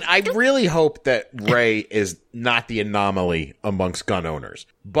 I really hope that Ray is not the anomaly amongst gun owners,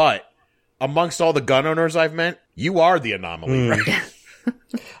 but amongst all the gun owners I've met, you are the anomaly, right?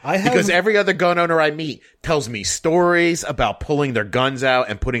 Because every other gun owner I meet tells me stories about pulling their guns out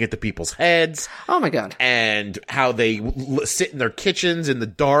and putting it to people's heads. Oh my God. And how they sit in their kitchens in the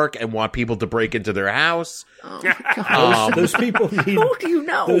dark and want people to break into their house. Oh my God. Those people need... Who do you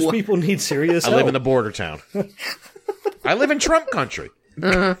know? Those people need serious help. I live in the border town. I live in Trump country.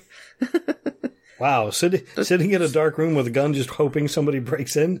 Wow, sitting in a dark room with a gun just hoping somebody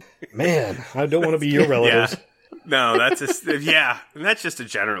breaks in? Man, I don't want to be your relatives. Yeah. No, that's just, that's just a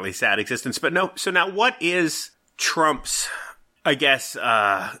generally sad existence. But no, so now what is Trump's, I guess,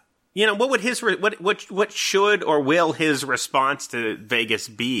 what would his, what should or will his response to Vegas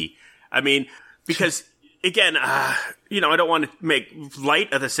be? I mean, because again, I don't want to make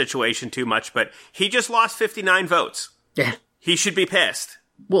light of the situation too much, but he just lost 59 votes. Yeah. He should be pissed.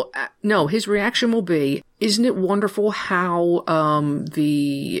 Well, no, his reaction will be, isn't it wonderful how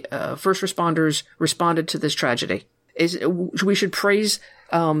the first responders responded to this tragedy? We should praise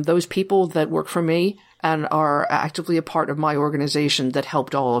those people that work for me and are actively a part of my organization that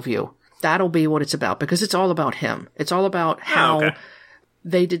helped all of you. That'll be what it's about, because it's all about him. It's all about how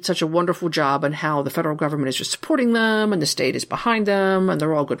they did such a wonderful job and how the federal government is just supporting them and the state is behind them and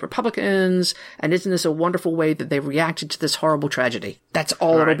they're all good Republicans. And isn't this a wonderful way that they reacted to this horrible tragedy? That's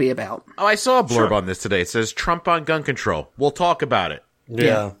all it'll be about. Oh, I saw a blurb on this today. It says, Trump on gun control. We'll talk about it.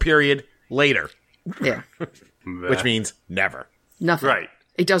 Yeah. Period. Later. Yeah. Which means never. Nothing. Right.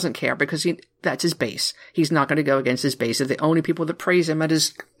 He doesn't care because that's his base. He's not going to go against his base. They're the only people that praise him at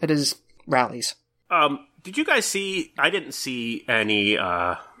his rallies. Did you guys see, I didn't see any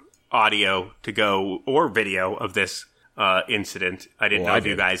audio to go or video of this incident. I didn't know if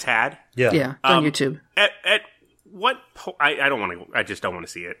you guys had. Yeah. Yeah, it's on YouTube. At what point, I just don't want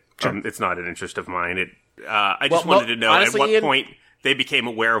to see it. Sure. It's not an interest of mine. I just wanted to know honestly, at what point they became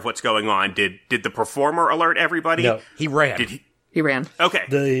aware of what's going on. Did the performer alert everybody? No, he ran. He ran. Okay.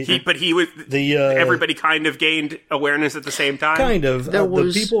 Everybody kind of gained awareness at the same time? Kind of.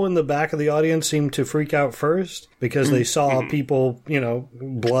 The people in the back of the audience seemed to freak out first because they saw people,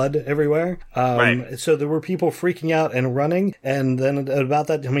 blood everywhere. Right. So there were people freaking out and running. And then about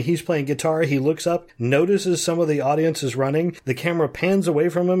that, he's playing guitar. He looks up, notices some of the audience is running. The camera pans away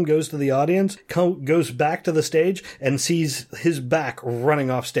from him, goes to the audience, goes back to the stage, and sees his back running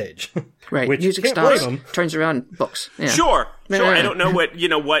off stage. Right. Which music stops, turns around, books. Yeah. Sure. I don't know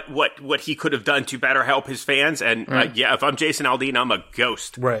what he could have done to better help his fans. And if I'm Jason Aldean, I'm a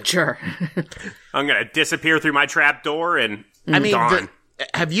ghost. Right. Sure. I'm going to disappear through my trap door and gone.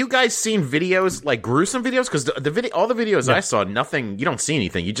 Have you guys seen videos, like gruesome videos? Because all the videos I saw, nothing, you don't see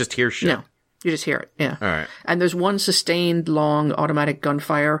anything. You just hear shit. No. You just hear it, yeah. All right. And there's one sustained, long automatic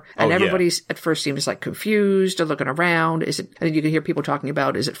gunfire, and everybody's at first seems like confused, they're looking around. And then you can hear people talking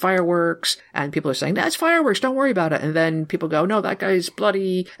about, is it fireworks? And people are saying, that's fireworks, don't worry about it. And then people go, no, that guy's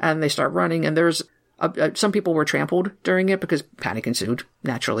bloody, and they start running. And there's some people were trampled during it because panic ensued,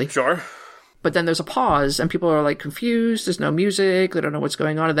 naturally. Sure. But then there's a pause, and people are like confused, there's no music, they don't know what's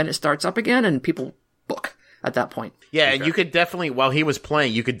going on, and then it starts up again, and people book at that point. Yeah, and you could definitely, while he was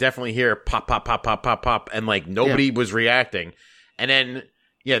playing, you could definitely hear pop, pop, pop, pop, pop, pop, and like nobody was reacting. And then,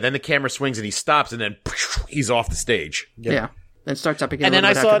 then the camera swings and he stops, and then he's off the stage. Yeah. It starts up again. And then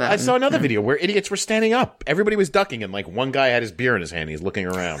I I saw another video where idiots were standing up. Everybody was ducking, and like one guy had his beer in his hand. He's looking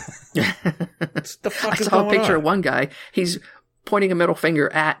around. What the fuck is going on? I saw a picture of one guy. He's pointing a middle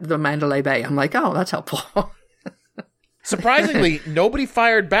finger at the Mandalay Bay. I'm like, oh, that's helpful. Surprisingly, nobody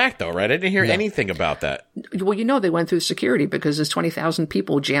fired back, though, right? I didn't hear anything about that. Well, you know they went through security because there's 20,000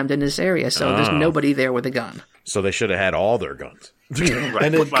 people jammed in this area, so there's nobody there with a gun. So they should have had all their guns.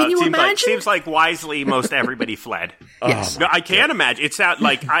 Right. Can you imagine? Seems like wisely most everybody fled. Yes. No, I can't imagine. It's not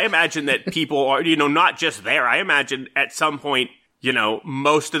like I imagine that people are, not just there. I imagine at some point,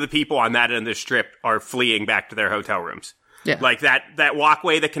 most of the people on that end of the strip are fleeing back to their hotel rooms. Yeah. Like that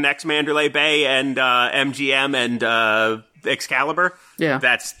walkway that connects Mandalay Bay and MGM and Excalibur. Yeah.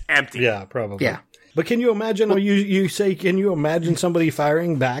 That's empty. Yeah, probably. Yeah. But can you imagine, you say, can you imagine somebody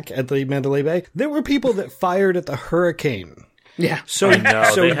firing back at the Mandalay Bay? There were people that fired at the hurricane. Yeah. So, I know.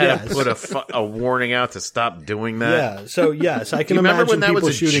 so They had yes. to put a warning out to stop doing that. Yeah, so yes, I can You remember imagine when that people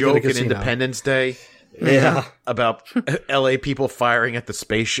was a shooting joke at a in casino. Independence Day? Yeah. About LA people firing at the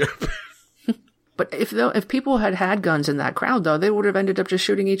spaceship? But if people had guns in that crowd, though, they would have ended up just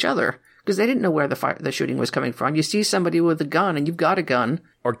shooting each other because they didn't know where the shooting was coming from. You see somebody with a gun and you've got a gun.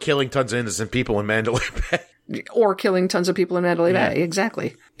 Or killing tons of innocent people in Mandalay Bay. Or killing tons of people in Mandalay Bay.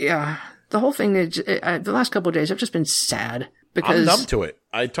 Exactly. Yeah. The whole thing, the last couple of days, I've just been sad because... I'm numb to it.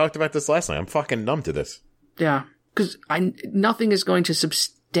 I talked about this last night. I'm fucking numb to this. Yeah. Because nothing is going to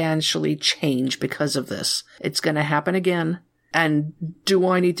substantially change because of this. It's going to happen again. And do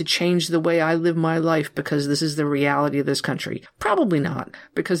I need to change the way I live my life because this is the reality of this country? Probably not,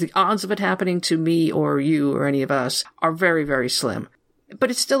 because the odds of it happening to me or you or any of us are very, very slim.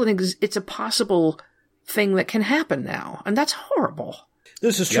 But it's still it's a possible thing that can happen now, and that's horrible.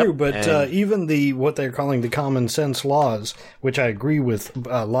 This is true, but even what they're calling the common sense laws, which I agree with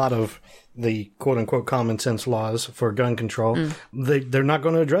a lot of the quote-unquote common sense laws for gun control, they're not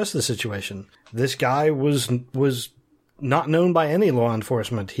going to address the situation. This guy was not known by any law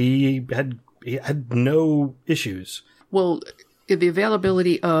enforcement. He had no issues. Well, the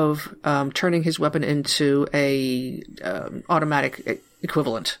availability of turning his weapon into a automatic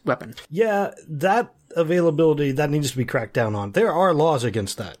equivalent weapon. Yeah, that availability, that needs to be cracked down on. There are laws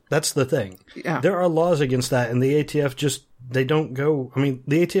against that. That's the thing. Yeah. There are laws against that, and the ATF they don't go... I mean,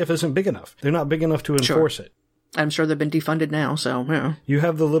 the ATF isn't big enough. They're not big enough to enforce it. I'm sure they've been defunded now, so, yeah. You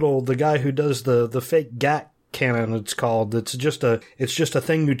have the guy who does the fake GAT cannon, it's called. It's just a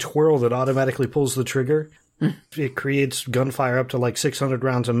thing you twirl that automatically pulls the trigger. It creates gunfire up to like 600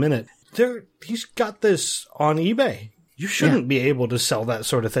 rounds a minute. He's got this on eBay. You shouldn't be able to sell that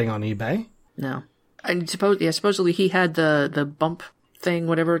sort of thing on eBay. No. And supposedly he had the bump thing,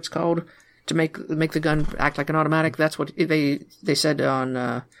 whatever it's called, to make the gun act like an automatic. That's what they said on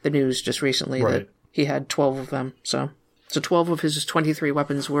the news just recently, that he had 12 of them. So 12 of his 23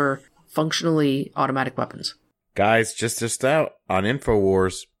 weapons were functionally automatic weapons. Guys, just out on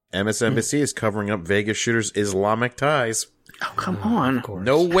InfoWars, MSNBC is covering up Vegas shooter's Islamic ties. Oh, come on.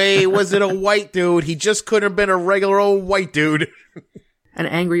 No way was it a white dude. He just couldn't have been a regular old white dude. An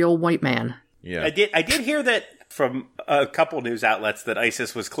angry old white man. Yeah. I did hear that from a couple news outlets that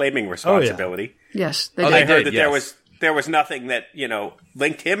ISIS was claiming responsibility. Yes, I heard that there was nothing that,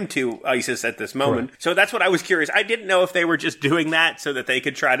 linked him to ISIS at this moment. Right. So that's what I was curious. I didn't know if they were just doing that so that they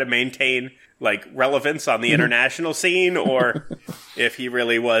could try to maintain relevance on the international scene, or if he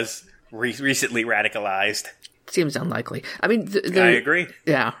really was recently radicalized. Seems unlikely. I mean, I agree.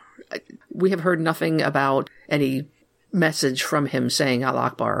 Yeah. We have heard nothing about any message from him saying Al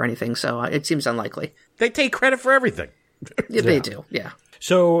Akbar or anything, so it seems unlikely. They take credit for everything. Yeah, they do, yeah.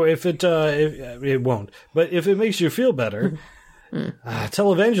 So if it won't, but if it makes you feel better,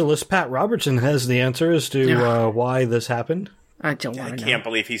 televangelist Pat Robertson has the answer as to why this happened. I don't want to know. I can't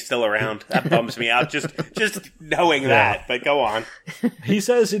believe he's still around. That bums me out, just knowing that, but go on. He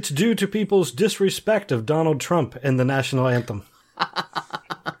says it's due to people's disrespect of Donald Trump and the national anthem.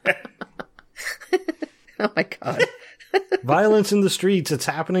 Oh my God. Violence in the streets, it's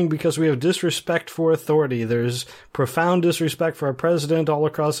happening because we have disrespect for authority. There's profound disrespect for our president all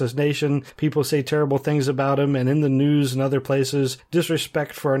across this nation. People say terrible things about him, and in the news and other places,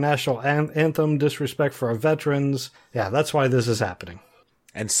 disrespect for our national anthem, disrespect for our veterans. Yeah, that's why this is happening.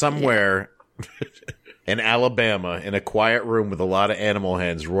 And somewhere in Alabama, in a quiet room with a lot of animal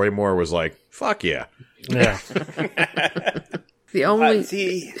hens, Roy Moore was like, fuck yeah. Yeah. The only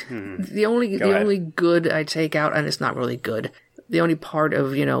good I take out, and it's not really good, the only part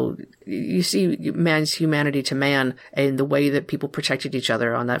of, you see man's humanity to man and the way that people protected each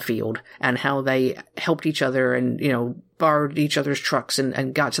other on that field and how they helped each other and, borrowed each other's trucks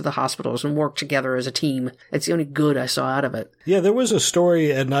and got to the hospitals and worked together as a team. It's the only good I saw out of it. Yeah, there was a story,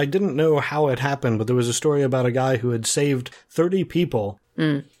 and I didn't know how it happened, but there was a story about a guy who had saved 30 people.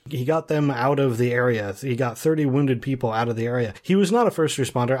 He got them out of the area. He got 30 wounded people out of the area. He was not a first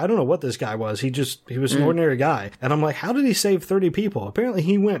responder. I don't know what this guy was. He was an ordinary guy. And I'm like, how did he save 30 people? Apparently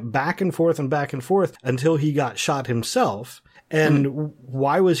he went back and forth until he got shot himself. And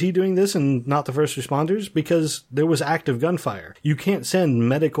why was he doing this and not the first responders? Because there was active gunfire. You can't send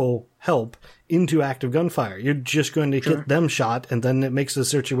medical help into active gunfire. You're just going to get them shot, and then it makes the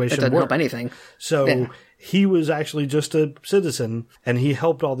situation worse. It doesn't help anything. So he was actually just a citizen, and he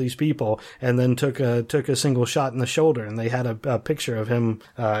helped all these people, and then took a single shot in the shoulder, and they had a picture of him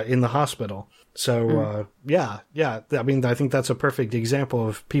in the hospital. So, yeah. I mean, I think that's a perfect example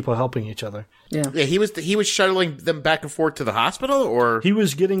of people helping each other. Yeah, he was shuttling them back and forth to the hospital, or he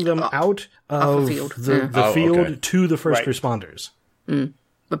was getting them out of the field to the first responders.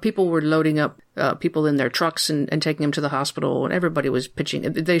 But people were loading up people in their trucks and taking them to the hospital, and everybody was pitching.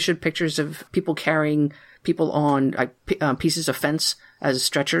 They showed pictures of people carrying people on pieces of fence as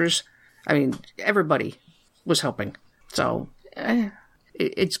stretchers. I mean, everybody was helping. So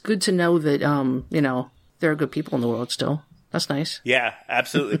it's good to know that there are good people in the world still. That's nice. Yeah,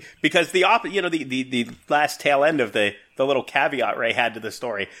 absolutely. Because the last tail end of the little caveat Ray had to the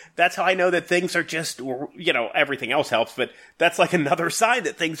story, that's how I know that things are just, everything else helps, but that's like another sign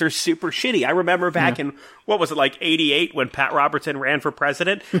that things are super shitty. I remember back in, what was it, like 88 when Pat Robertson ran for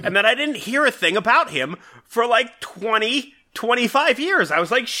president, and then I didn't hear a thing about him for like 25 years. I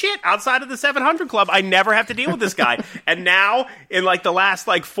was like, shit, outside of the 700 Club, I never have to deal with this guy. And now, in like the last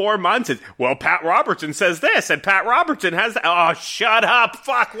 4 months, it's, well, Pat Robertson says this, and Pat Robertson has that. Oh, shut up.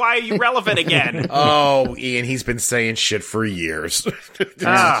 Fuck, why are you relevant again? Oh, Ian, he's been saying shit for years.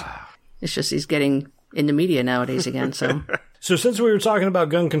 It's just he's getting in the media nowadays again, so... So since we were talking about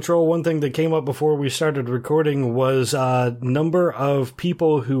gun control, one thing that came up before we started recording was number of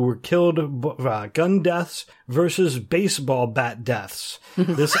people who were killed, gun deaths versus baseball bat deaths.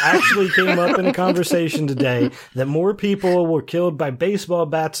 This actually came up in a conversation today that more people were killed by baseball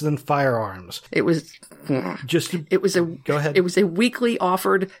bats than firearms. It was go ahead. It was a weekly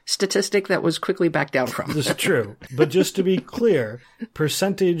offered statistic that was quickly backed down from. This is true. But just to be clear,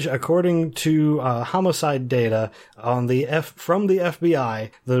 percentage according to homicide data on from the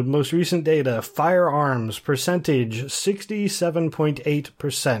FBI, the most recent data, firearms percentage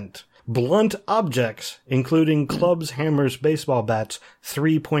 67.8%. Blunt objects, including clubs, hammers, baseball bats,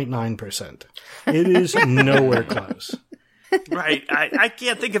 3.9%. It is nowhere close. Right. I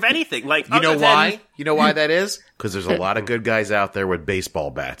can't think of anything. You know why? You know why that is? Because there's a lot of good guys out there with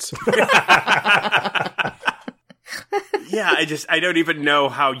baseball bats. Yeah, I don't even know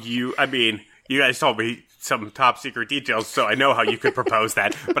how you guys told me some top secret details, so I know how you could propose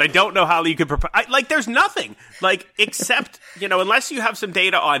that, but I don't know how you could propose, there's nothing, except, unless you have some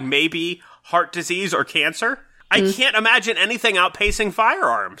data on maybe heart disease or cancer, I can't imagine anything outpacing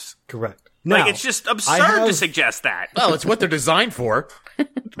firearms. Correct. Now, it's just absurd to suggest that. Well, it's what they're designed for.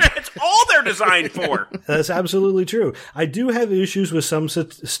 It's all they're designed for. That's absolutely true. I do have issues with some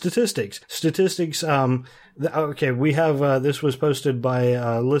statistics. We have, this was posted by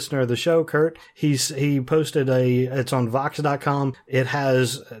a listener of the show, Kurt. He posted it's on Vox.com. It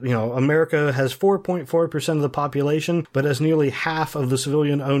has, America has 4.4% of the population, but has nearly half of the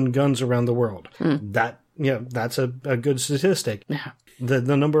civilian-owned guns around the world. That's a good statistic. Yeah.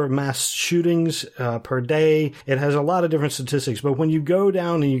 The number of mass shootings per day, it has a lot of different statistics. But when you go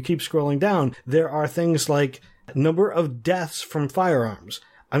down and you keep scrolling down, there are things like number of deaths from firearms.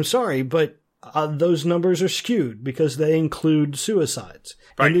 I'm sorry, but those numbers are skewed because they include suicides.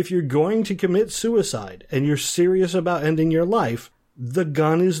 Right. And if you're going to commit suicide and you're serious about ending your life, the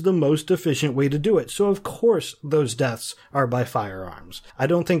gun is the most efficient way to do it. So, of course, those deaths are by firearms. I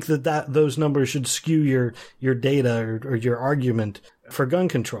don't think that those numbers should skew your data or your argument for gun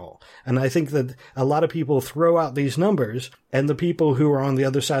control. And I think that a lot of people throw out these numbers, and the people who are on the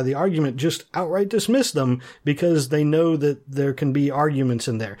other side of the argument just outright dismiss them because they know that there can be arguments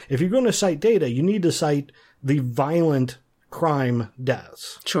in there. If you're going to cite data, you need to cite the violent crime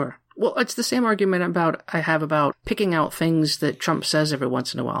deaths. Sure. Well, it's the same argument I have about picking out things that Trump says every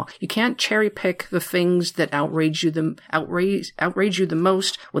once in a while. You can't cherry pick the things that outrage you the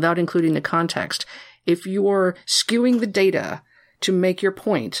most without including the context. If you're skewing the data to make your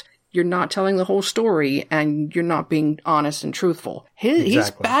point, you're not telling the whole story and you're not being honest and truthful. He's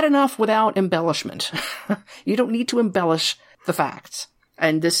bad enough without embellishment. You don't need to embellish the facts.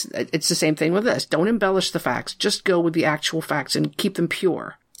 And it's the same thing with this. Don't embellish the facts. Just go with the actual facts and keep them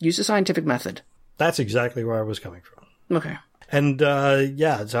pure. Use the scientific method. That's exactly where I was coming from. Okay. And,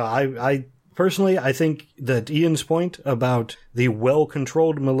 so I personally, I think that Ian's point about the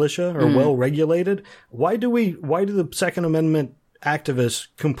well-controlled militia or well-regulated, why do the Second Amendment activists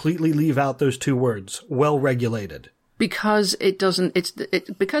completely leave out those two words, well-regulated? Because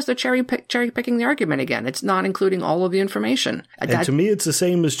because they're cherry picking the argument again. It's not including all of the information. And to me, it's the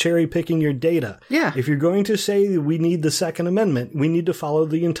same as cherry picking your data. Yeah. If you're going to say we need the Second Amendment, we need to follow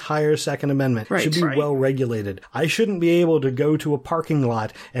the entire Second Amendment. Right. It should be well regulated. I shouldn't be able to go to a parking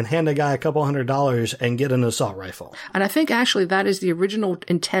lot and hand a guy $200 and get an assault rifle. And I think actually that is the original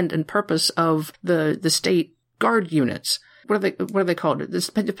intent and purpose of the state guard units. What are they called?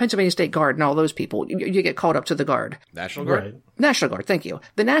 The Pennsylvania State Guard and all those people. You get called up to the Guard. National Guard? Right. National Guard, thank you.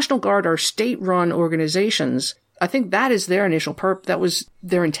 The National Guard are state-run organizations. I think that is their initial that was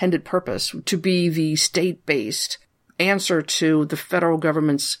their intended purpose, to be the state-based answer to the federal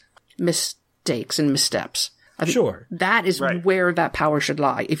government's mistakes and missteps. Sure. That is where that power should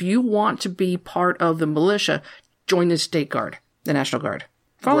lie. If you want to be part of the militia, join the State Guard, the National Guard.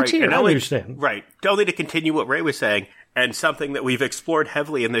 Volunteer. Right. I understand. Right. Only to continue what Ray was saying, and something that we've explored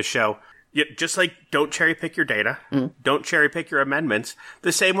heavily in this show, just like don't cherry pick your data, don't cherry pick your amendments,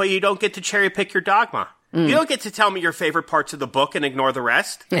 the same way you don't get to cherry pick your dogma. You don't get to tell me your favorite parts of the book and ignore the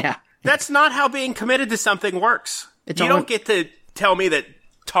rest. Yeah. That's not how being committed to something works. You don't get to tell me that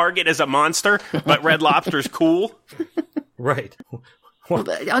Target is a monster, but Red Lobster's cool. Right.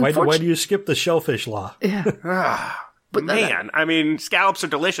 Why do you skip the shellfish law? Yeah. But man, I mean, scallops are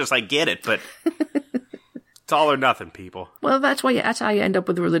delicious. I get it, but it's all or nothing, people. Well, that's how you end up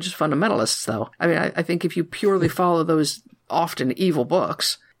with the religious fundamentalists, though. I mean, I think if you purely follow those often evil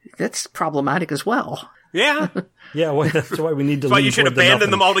books, that's problematic as well. Yeah. Yeah, well, that's why we need to. That's why you should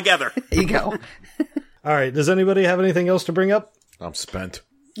abandon them altogether. There you go. All right. Does anybody have anything else to bring up? I'm spent.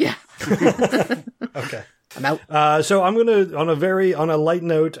 Yeah. Okay. I'm out. So I'm going to, on a light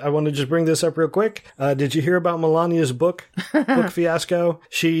note, I want to just bring this up real quick. Did you hear about Melania's book fiasco?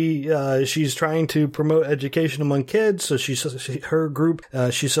 She's trying to promote education among kids. So she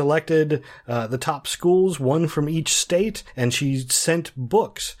selected, the top schools, one from each state, and she sent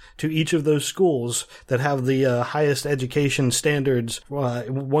books to each of those schools that have the, highest education standards,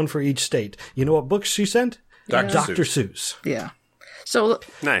 one for each state. You know what books she sent? Dr. Seuss. Yeah. So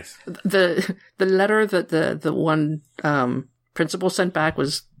nice. The letter that the one principal sent back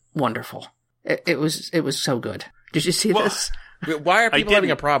was wonderful. It was so good. Did you see this? Why are people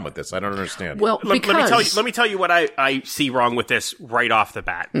having a problem with this? I don't understand. Well, let me tell you what I see wrong with this right off the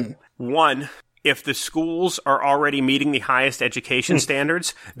bat. One, if the schools are already meeting the highest education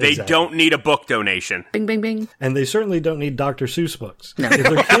standards, they don't need a book donation. Bing, bing, bing. And they certainly don't need Dr. Seuss books. No.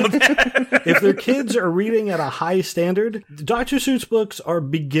 If their kids are reading at a high standard, Dr. Seuss books are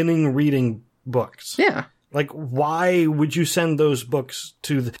beginning reading books. Yeah. Like, why would you send those books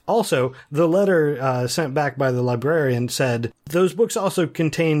to Also, the letter sent back by the librarian said, those books also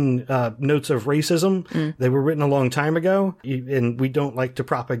contain notes of racism. They were written a long time ago, and we don't like to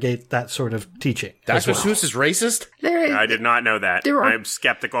propagate that sort of teaching. Dr. Seuss is racist? I did not know that. I'm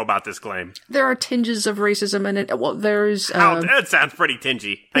skeptical about this claim. There are tinges of racism in it. Well, there's... that sounds pretty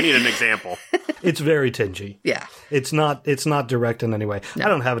tingy. I need an example. It's very tingy. Yeah. It's not direct in any way. No. I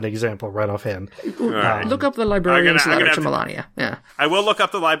don't have an example right offhand. Right. Look up the librarian's letter to Melania. Yeah. I will look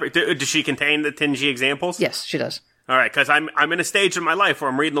up the library. Does she contain the tingy examples? Yes, she does. All right, because I'm in a stage in my life where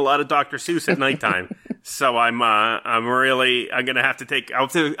I'm reading a lot of Dr. Seuss at nighttime, so I'm gonna have to take.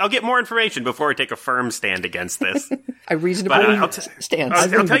 I'll get more information before I take a firm stand against this. I reasonably stand.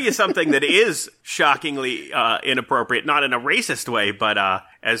 I'll tell you something that is shockingly inappropriate, not in a racist way, but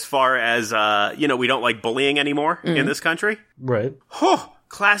as far as we don't like bullying anymore in this country. Right.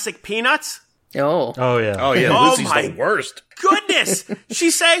 Classic Peanuts. Oh yeah. Oh yeah. Lucy's the worst. Goodness,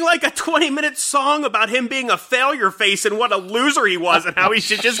 she sang like a 20-minute song about him being a failure face and what a loser he was and how he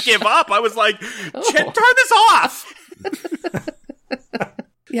should just give up. I was like, turn this off.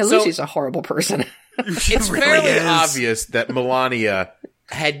 Yeah, Lucy's a horrible person. It's really fairly obvious that Melania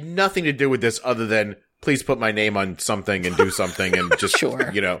had nothing to do with this other than please put my name on something and do something and just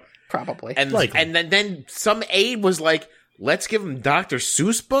probably. And then some aide was like, let's give him Dr.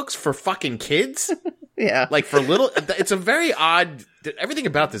 Seuss books for fucking kids? Yeah. Like for little, it's a very odd, everything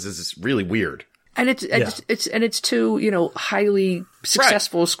about this is really weird. And it's to, highly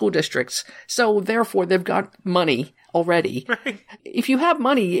successful school districts. So therefore they've got money already. Right. If you have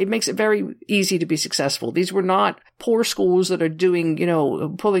money, it makes it very easy to be successful. These were not poor schools that are doing,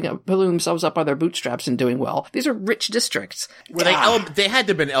 pulling themselves up by their bootstraps and doing well. These are rich districts. Were they had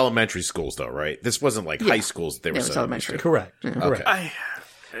to have been elementary schools, though, right? This wasn't like high schools. They were elementary. Correct. Yeah. Correct. Okay.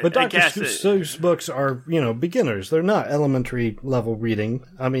 But Dr. Seuss books are, beginners. They're not elementary level reading.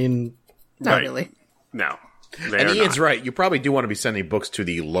 I mean... Not really. No. And Ian's right. You probably do want to be sending books to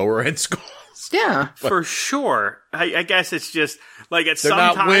the lower end schools. Yeah. For sure. I guess it's just, like, They're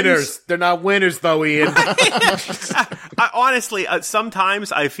not winners. They're not winners, though, Ian. Honestly,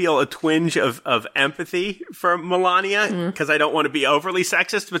 sometimes I feel a twinge of empathy for Melania, because I don't want to be overly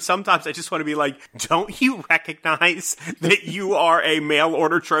sexist, but sometimes I just want to be like, don't you recognize that you are a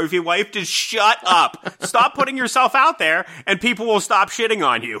mail-order trophy wife? Just shut up. Stop putting yourself out there, and people will stop shitting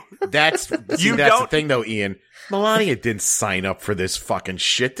on you. That's the thing, though, Ian. Melania didn't sign up for this fucking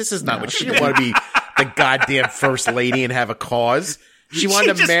shit. This is not what she didn't want to be the goddamn first lady and have a cause. She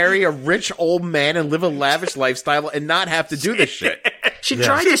wanted to marry a rich old man and live a lavish lifestyle and not have to do this shit. She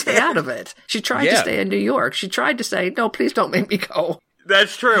tried to stay out of it. She tried to stay in New York. She tried to say, no, please don't make me go.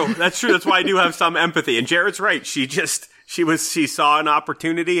 That's true. That's why I do have some empathy. And Jared's right. She saw an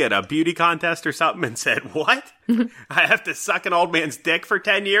opportunity at a beauty contest or something and said, what? I have to suck an old man's dick for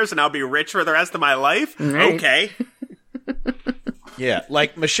 10 years and I'll be rich for the rest of my life? Right. Okay. Yeah,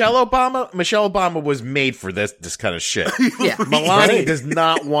 like Michelle Obama was made for this kind of shit. Yeah. Melania does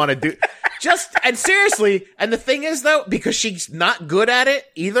not want to do and seriously, and the thing is though, because she's not good at it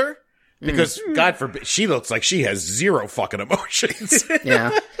either, because God forbid, she looks like she has zero fucking emotions.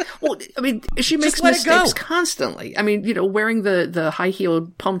 Yeah. Well, I mean, she makes mistakes constantly. I mean, wearing the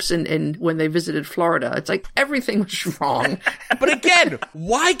high-heeled pumps in when they visited Florida, it's like everything was wrong. But again,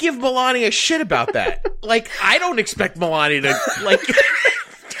 why give Melania shit about that? Like, I don't expect Melania to, like...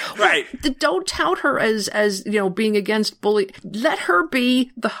 Right. Don't tout her as being against bullying. Let her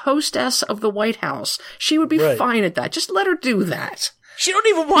be the hostess of the White House. She would be fine at that. Just let her do that. She don't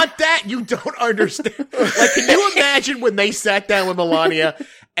even want that. You don't understand. Like, can you imagine when they sat down with Melania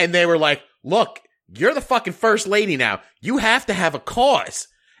and they were like, look, you're the fucking first lady now. You have to have a cause.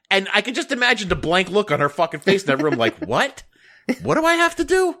 And I can just imagine the blank look on her fucking face in that room like, what? What do I have to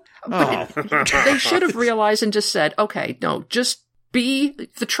do? They should have realized and just said, okay, no, just be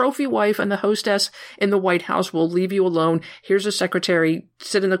the trophy wife and the hostess in the White House. We'll leave you alone. Here's a secretary.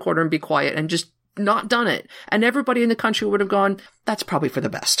 Sit in the corner and be quiet and just not done it. And everybody in the country would have gone, that's probably for the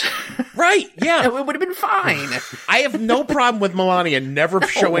best. Right. Yeah. It would have been fine. I have no problem with Melania never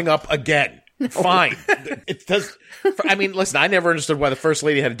showing up again. No. Fine. It does. I mean, listen, I never understood why the first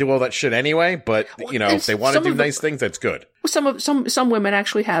lady had to do all that shit anyway, but, if they want to do nice things, that's good. Some women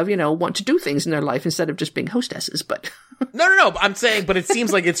actually have, want to do things in their life instead of just being hostesses, but. No. I'm saying, but it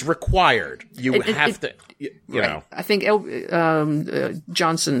seems like it's required. You have to, you know. I think Lyndon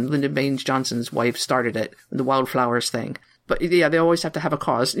Baines Johnson's wife started it, the wildflowers thing. But yeah, they always have to have a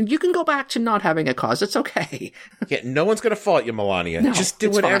cause. You can go back to not having a cause. It's okay. Yeah, no one's going to fault you, Melania. No, just do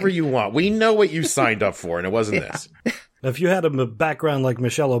whatever you want. We know what you signed up for, and it wasn't this. If you had a background like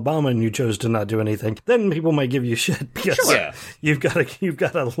Michelle Obama and you chose to not do anything, then people might give you shit because you've got a huge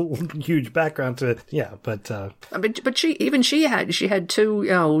background to But she had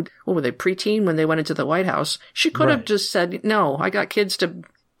two what were they, preteen when they went into the White House. She could have just said, no, I got kids to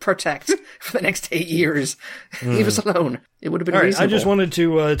protect for the next 8 years. Leave us alone. It would have been reasonable. I just wanted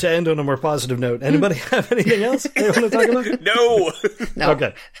to end on a more positive note. Anybody have anything else they want to talk about? No.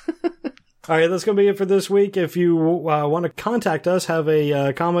 Okay. All right, that's going to be it for this week. If you want to contact us, have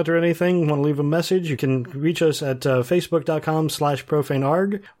a comment or anything, want to leave a message, you can reach us at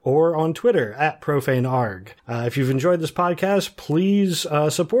facebook.com/profanearg or on Twitter @profanearg. If you've enjoyed this podcast, please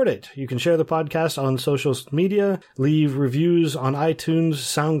support it. You can share the podcast on social media, leave reviews on iTunes,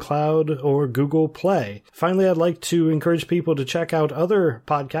 SoundCloud, or Google Play. Finally, I'd like to encourage people to check out other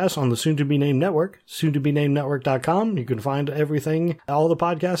podcasts on the soon-to-be-named network, soon-to-be-named-network.com. You can find everything, all the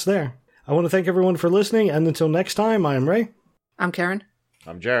podcasts there. I want to thank everyone for listening, and until next time, I am Ray. I'm Karen.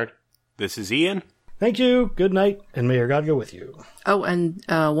 I'm Jared. This is Ian. Thank you, good night, and may your God go with you. Oh, and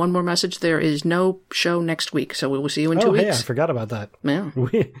one more message. There is no show next week, so we will see you in 2 weeks. Oh, hey, I forgot about that. Yeah.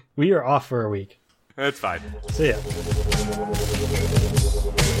 We are off for a week. That's fine. See ya.